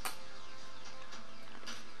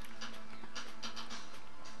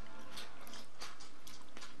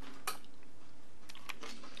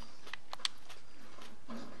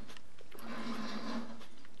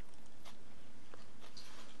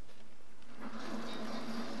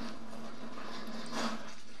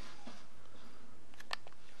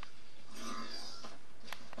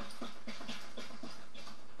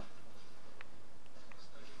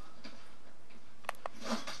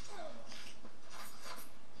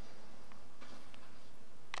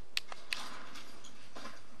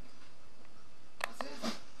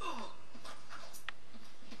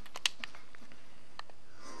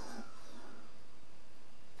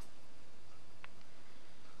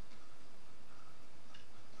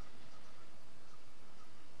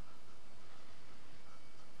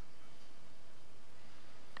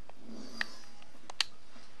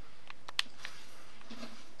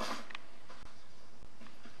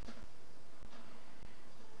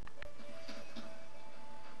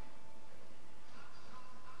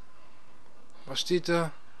 Was steht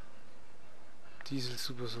da? Diesel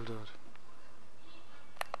Supersoldat.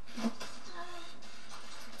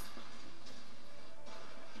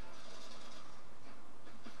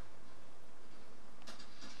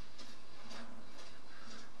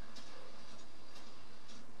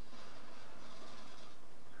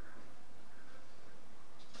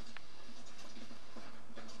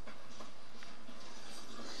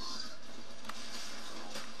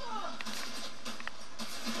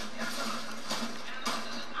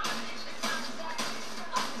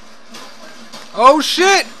 Oh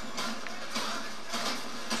shit!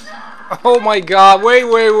 Oh my god, wait.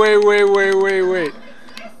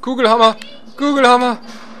 Kugelhammer! Kugelhammer!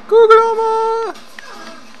 Kugelhammer!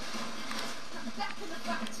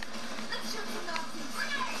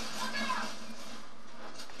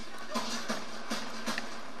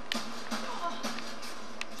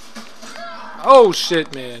 Oh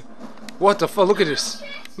shit, man. What the fuck? Look at this.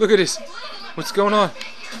 Look at this. What's going on?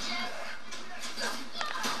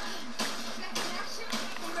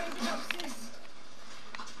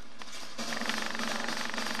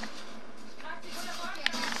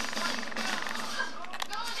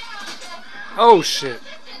 Oh shit.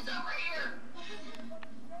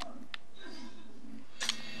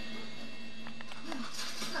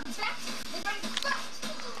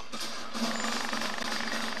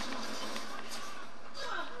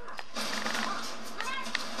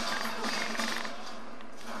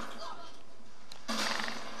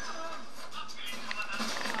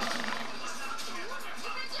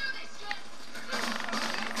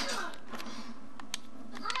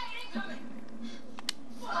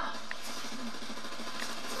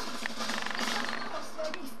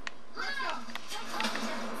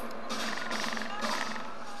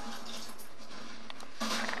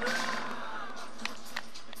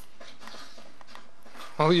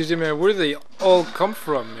 Holy shit, man, where do they all come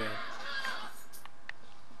from, man?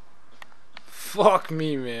 Fuck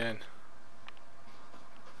me, man.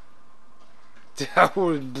 That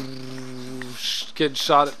would get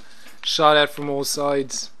shot at from all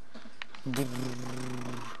sides.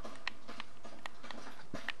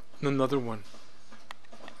 Another one.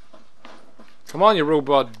 Come on, you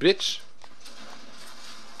robot bitch.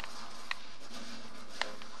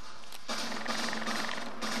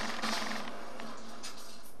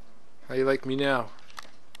 How you like me now?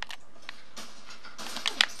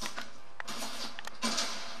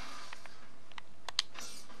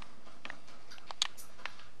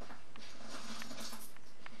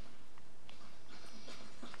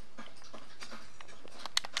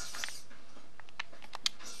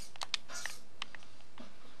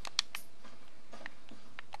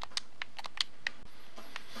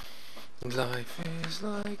 Life is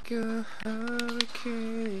like a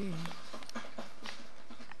hurricane.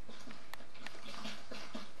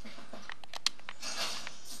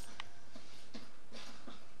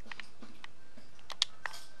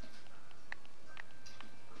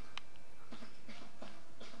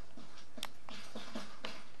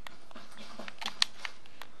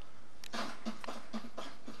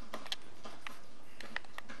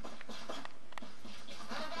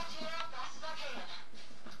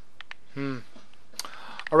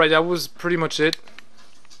 Alright, that was pretty much it.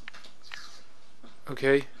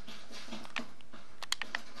 Okay.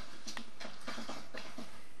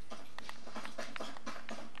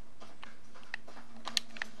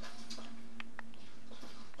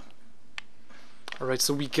 Alright,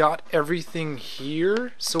 so we got everything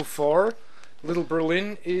here so far. Little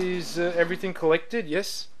Berlin is everything collected,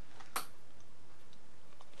 yes?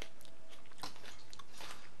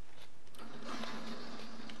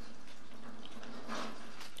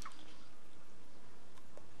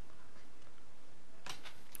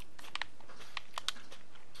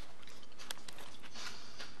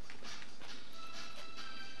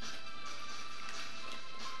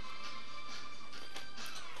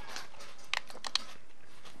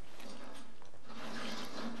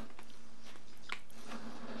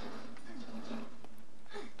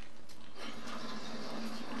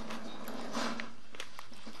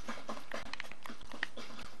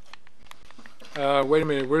 Wait a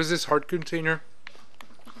minute, where's this heart container?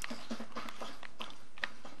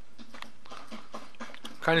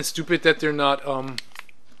 Kind of stupid that they're not,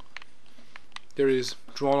 there it is,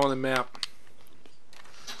 drawn on the map.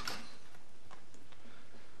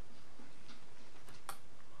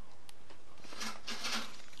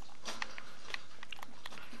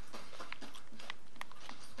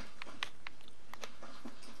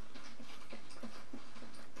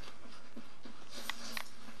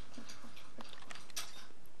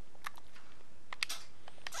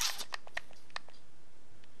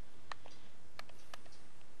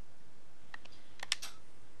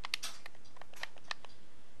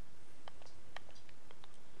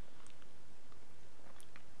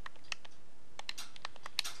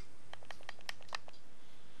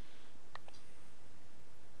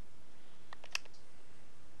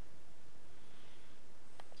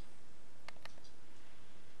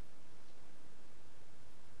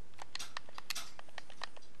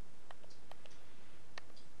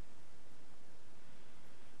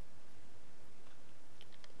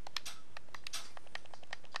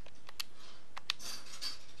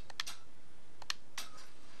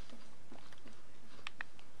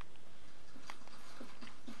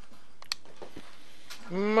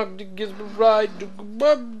 Magda gives me right to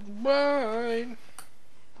goodbye.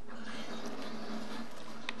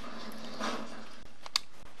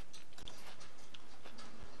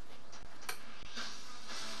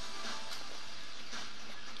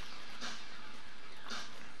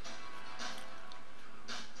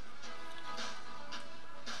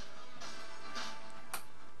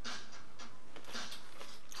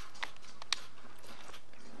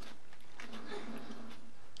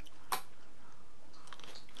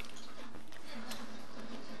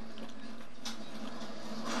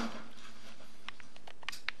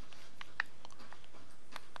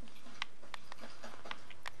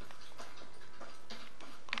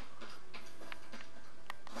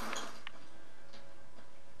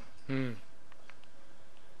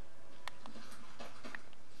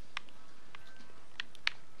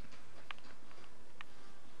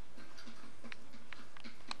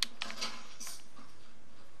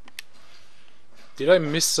 Did I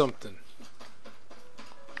miss something?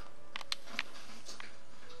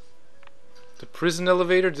 The prison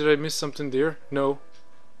elevator, did I miss something there? No.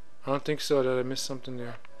 I don't think so. Did I miss something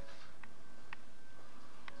there?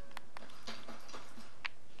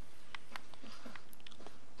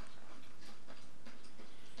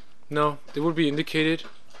 No, they would be indicated.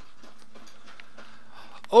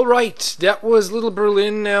 Alright, that was Little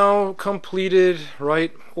Berlin now completed,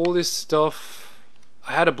 right? All this stuff.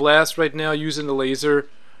 I had a blast right now using the laser.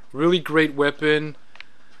 Really great weapon.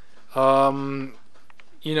 You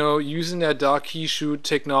know, using that dock key shoot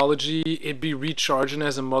technology, it'd be recharging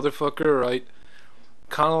as a motherfucker, right?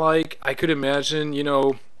 Kind of like, I could imagine, you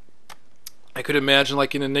know, like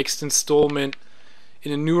in the next installment,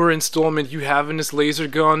 in a newer installment, you having this laser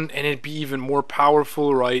gun and it'd be even more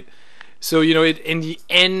powerful, right? So, you know, in the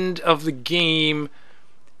end of the game,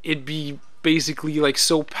 it'd be basically like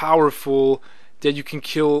so powerful that you can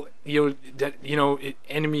kill,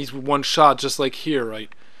 enemies with one shot, just like here, right?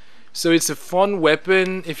 So it's a fun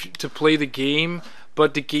weapon to play the game,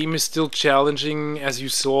 but the game is still challenging, as you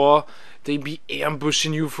saw. They'd be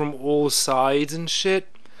ambushing you from all sides and shit.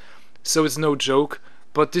 So it's no joke.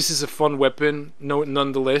 But this is a fun weapon,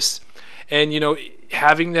 nonetheless. And, you know,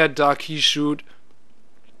 having that dock key shoot,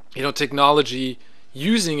 you know, technology,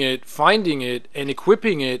 using it, finding it, and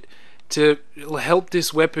equipping it to help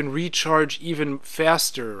this weapon recharge even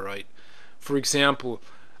faster, right? For example.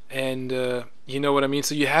 And, you know what I mean?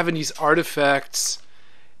 So you having these artifacts,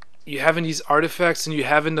 and you having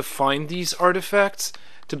to find these artifacts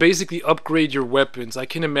to basically upgrade your weapons. I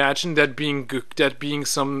can imagine that being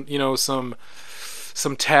some, you know, some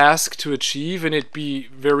task to achieve, and it be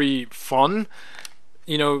very fun,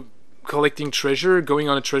 you know, collecting treasure, going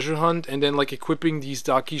on a treasure hunt, and then like equipping these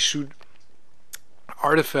Daki shoot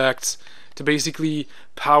artifacts to basically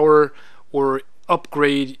power or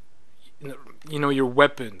upgrade, you know, your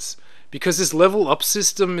weapons. Because this level up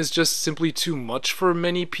system is just simply too much for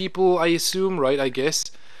many people, I assume, right? I guess.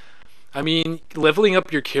 I mean, leveling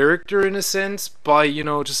up your character in a sense by, you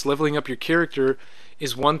know, just leveling up your character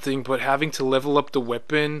is one thing, but having to level up the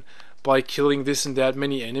weapon by killing this and that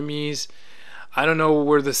many enemies, I don't know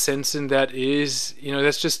where the sense in that is. You know,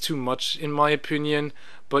 that's just too much in my opinion.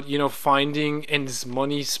 But, you know, finding and this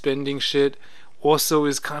money spending shit also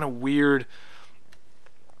is kind of weird.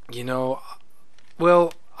 You know,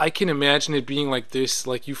 well, I can imagine it being like this,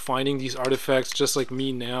 like you finding these artifacts just like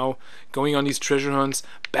me now, going on these treasure hunts,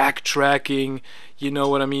 backtracking, you know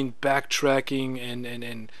what I mean, backtracking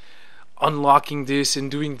and unlocking this and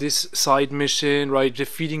doing this side mission, right,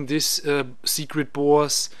 defeating this secret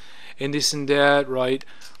boss and this and that, right,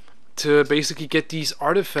 to basically get these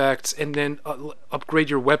artifacts and then upgrade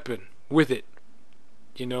your weapon with it,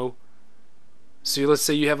 you know. So let's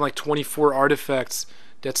say you have like 24 artifacts.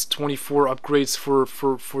 That's 24 upgrades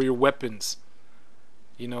for your weapons.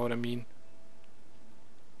 You know what I mean?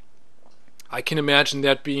 I can imagine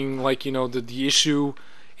that being like, you know, the issue,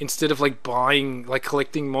 instead of like buying, like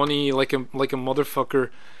collecting money like a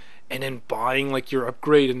motherfucker, and then buying like your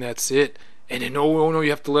upgrade and that's it. And then oh no,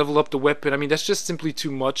 you have to level up the weapon. I mean, that's just simply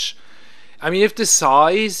too much. I mean, if the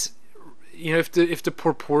size, you know, if the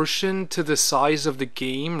proportion to the size of the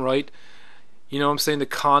game, right? You know what I'm saying, the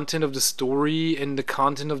content of the story and the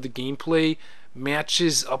content of the gameplay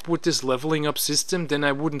matches up with this leveling up system, then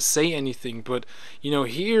I wouldn't say anything. But, you know,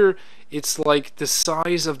 here, it's like the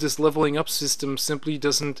size of this leveling up system simply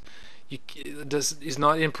is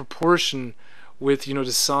not in proportion with, you know,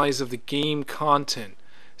 the size of the game content.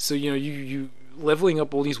 So, you know, you leveling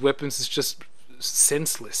up all these weapons is just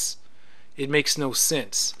senseless. It makes no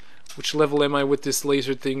sense. Which level am I with this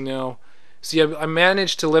laser thing now? See, I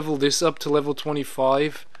managed to level this up to level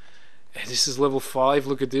 25. And this is level 5.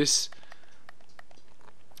 Look at this.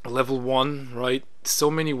 Level 1, right? So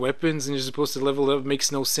many weapons and you're supposed to level up.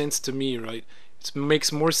 Makes no sense to me, right? It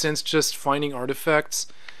makes more sense just finding artifacts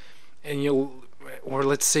and or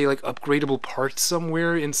let's say like upgradable parts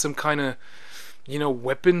somewhere in some kind of, you know,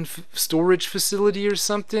 weapon storage facility or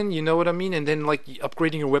something. You know what I mean? And then like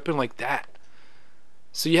upgrading your weapon like that.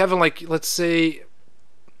 So you have like, let's say,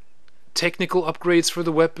 technical upgrades for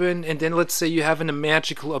the weapon, and then let's say you have a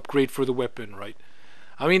magical upgrade for the weapon, right?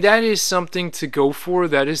 I mean, that is something to go for.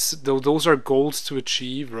 That is, those are goals to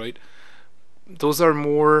achieve, right? Those are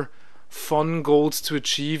more fun goals to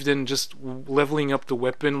achieve than just leveling up the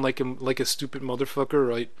weapon like a stupid motherfucker,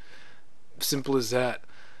 right? Simple as that.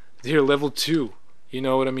 Here, level 2. You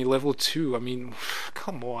know what I mean? Level 2. I mean,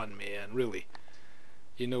 come on, man, really.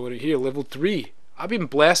 You know what? Here, level 3. I've been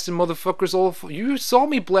blasting motherfuckers you saw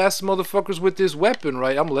me blast motherfuckers with this weapon,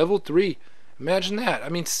 right? I'm level 3. Imagine that. I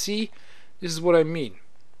mean, see? This is what I mean.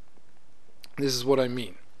 This is what I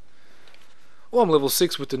mean. Oh, I'm level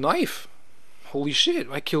 6 with the knife. Holy shit,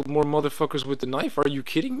 I killed more motherfuckers with the knife. Are you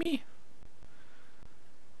kidding me?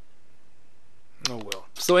 Oh well.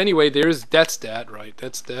 So anyway, that's that, right?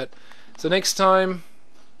 That's that. So next time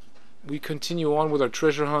we continue on with our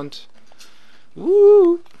treasure hunt.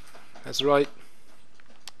 Woo! That's right.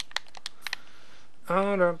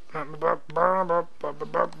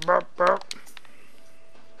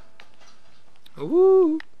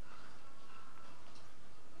 Woo!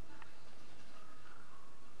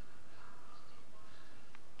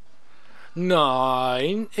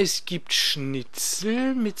 Nein, es gibt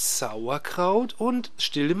Schnitzel mit Sauerkraut und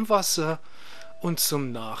stillem Wasser. Und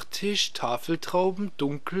zum Nachtisch Tafeltrauben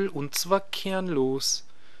dunkel und zwar kernlos.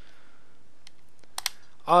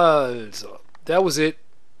 Also, that was it.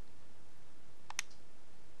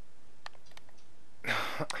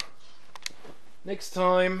 Next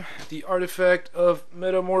time, the artifact of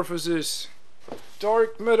metamorphosis.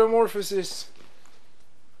 Dark metamorphosis.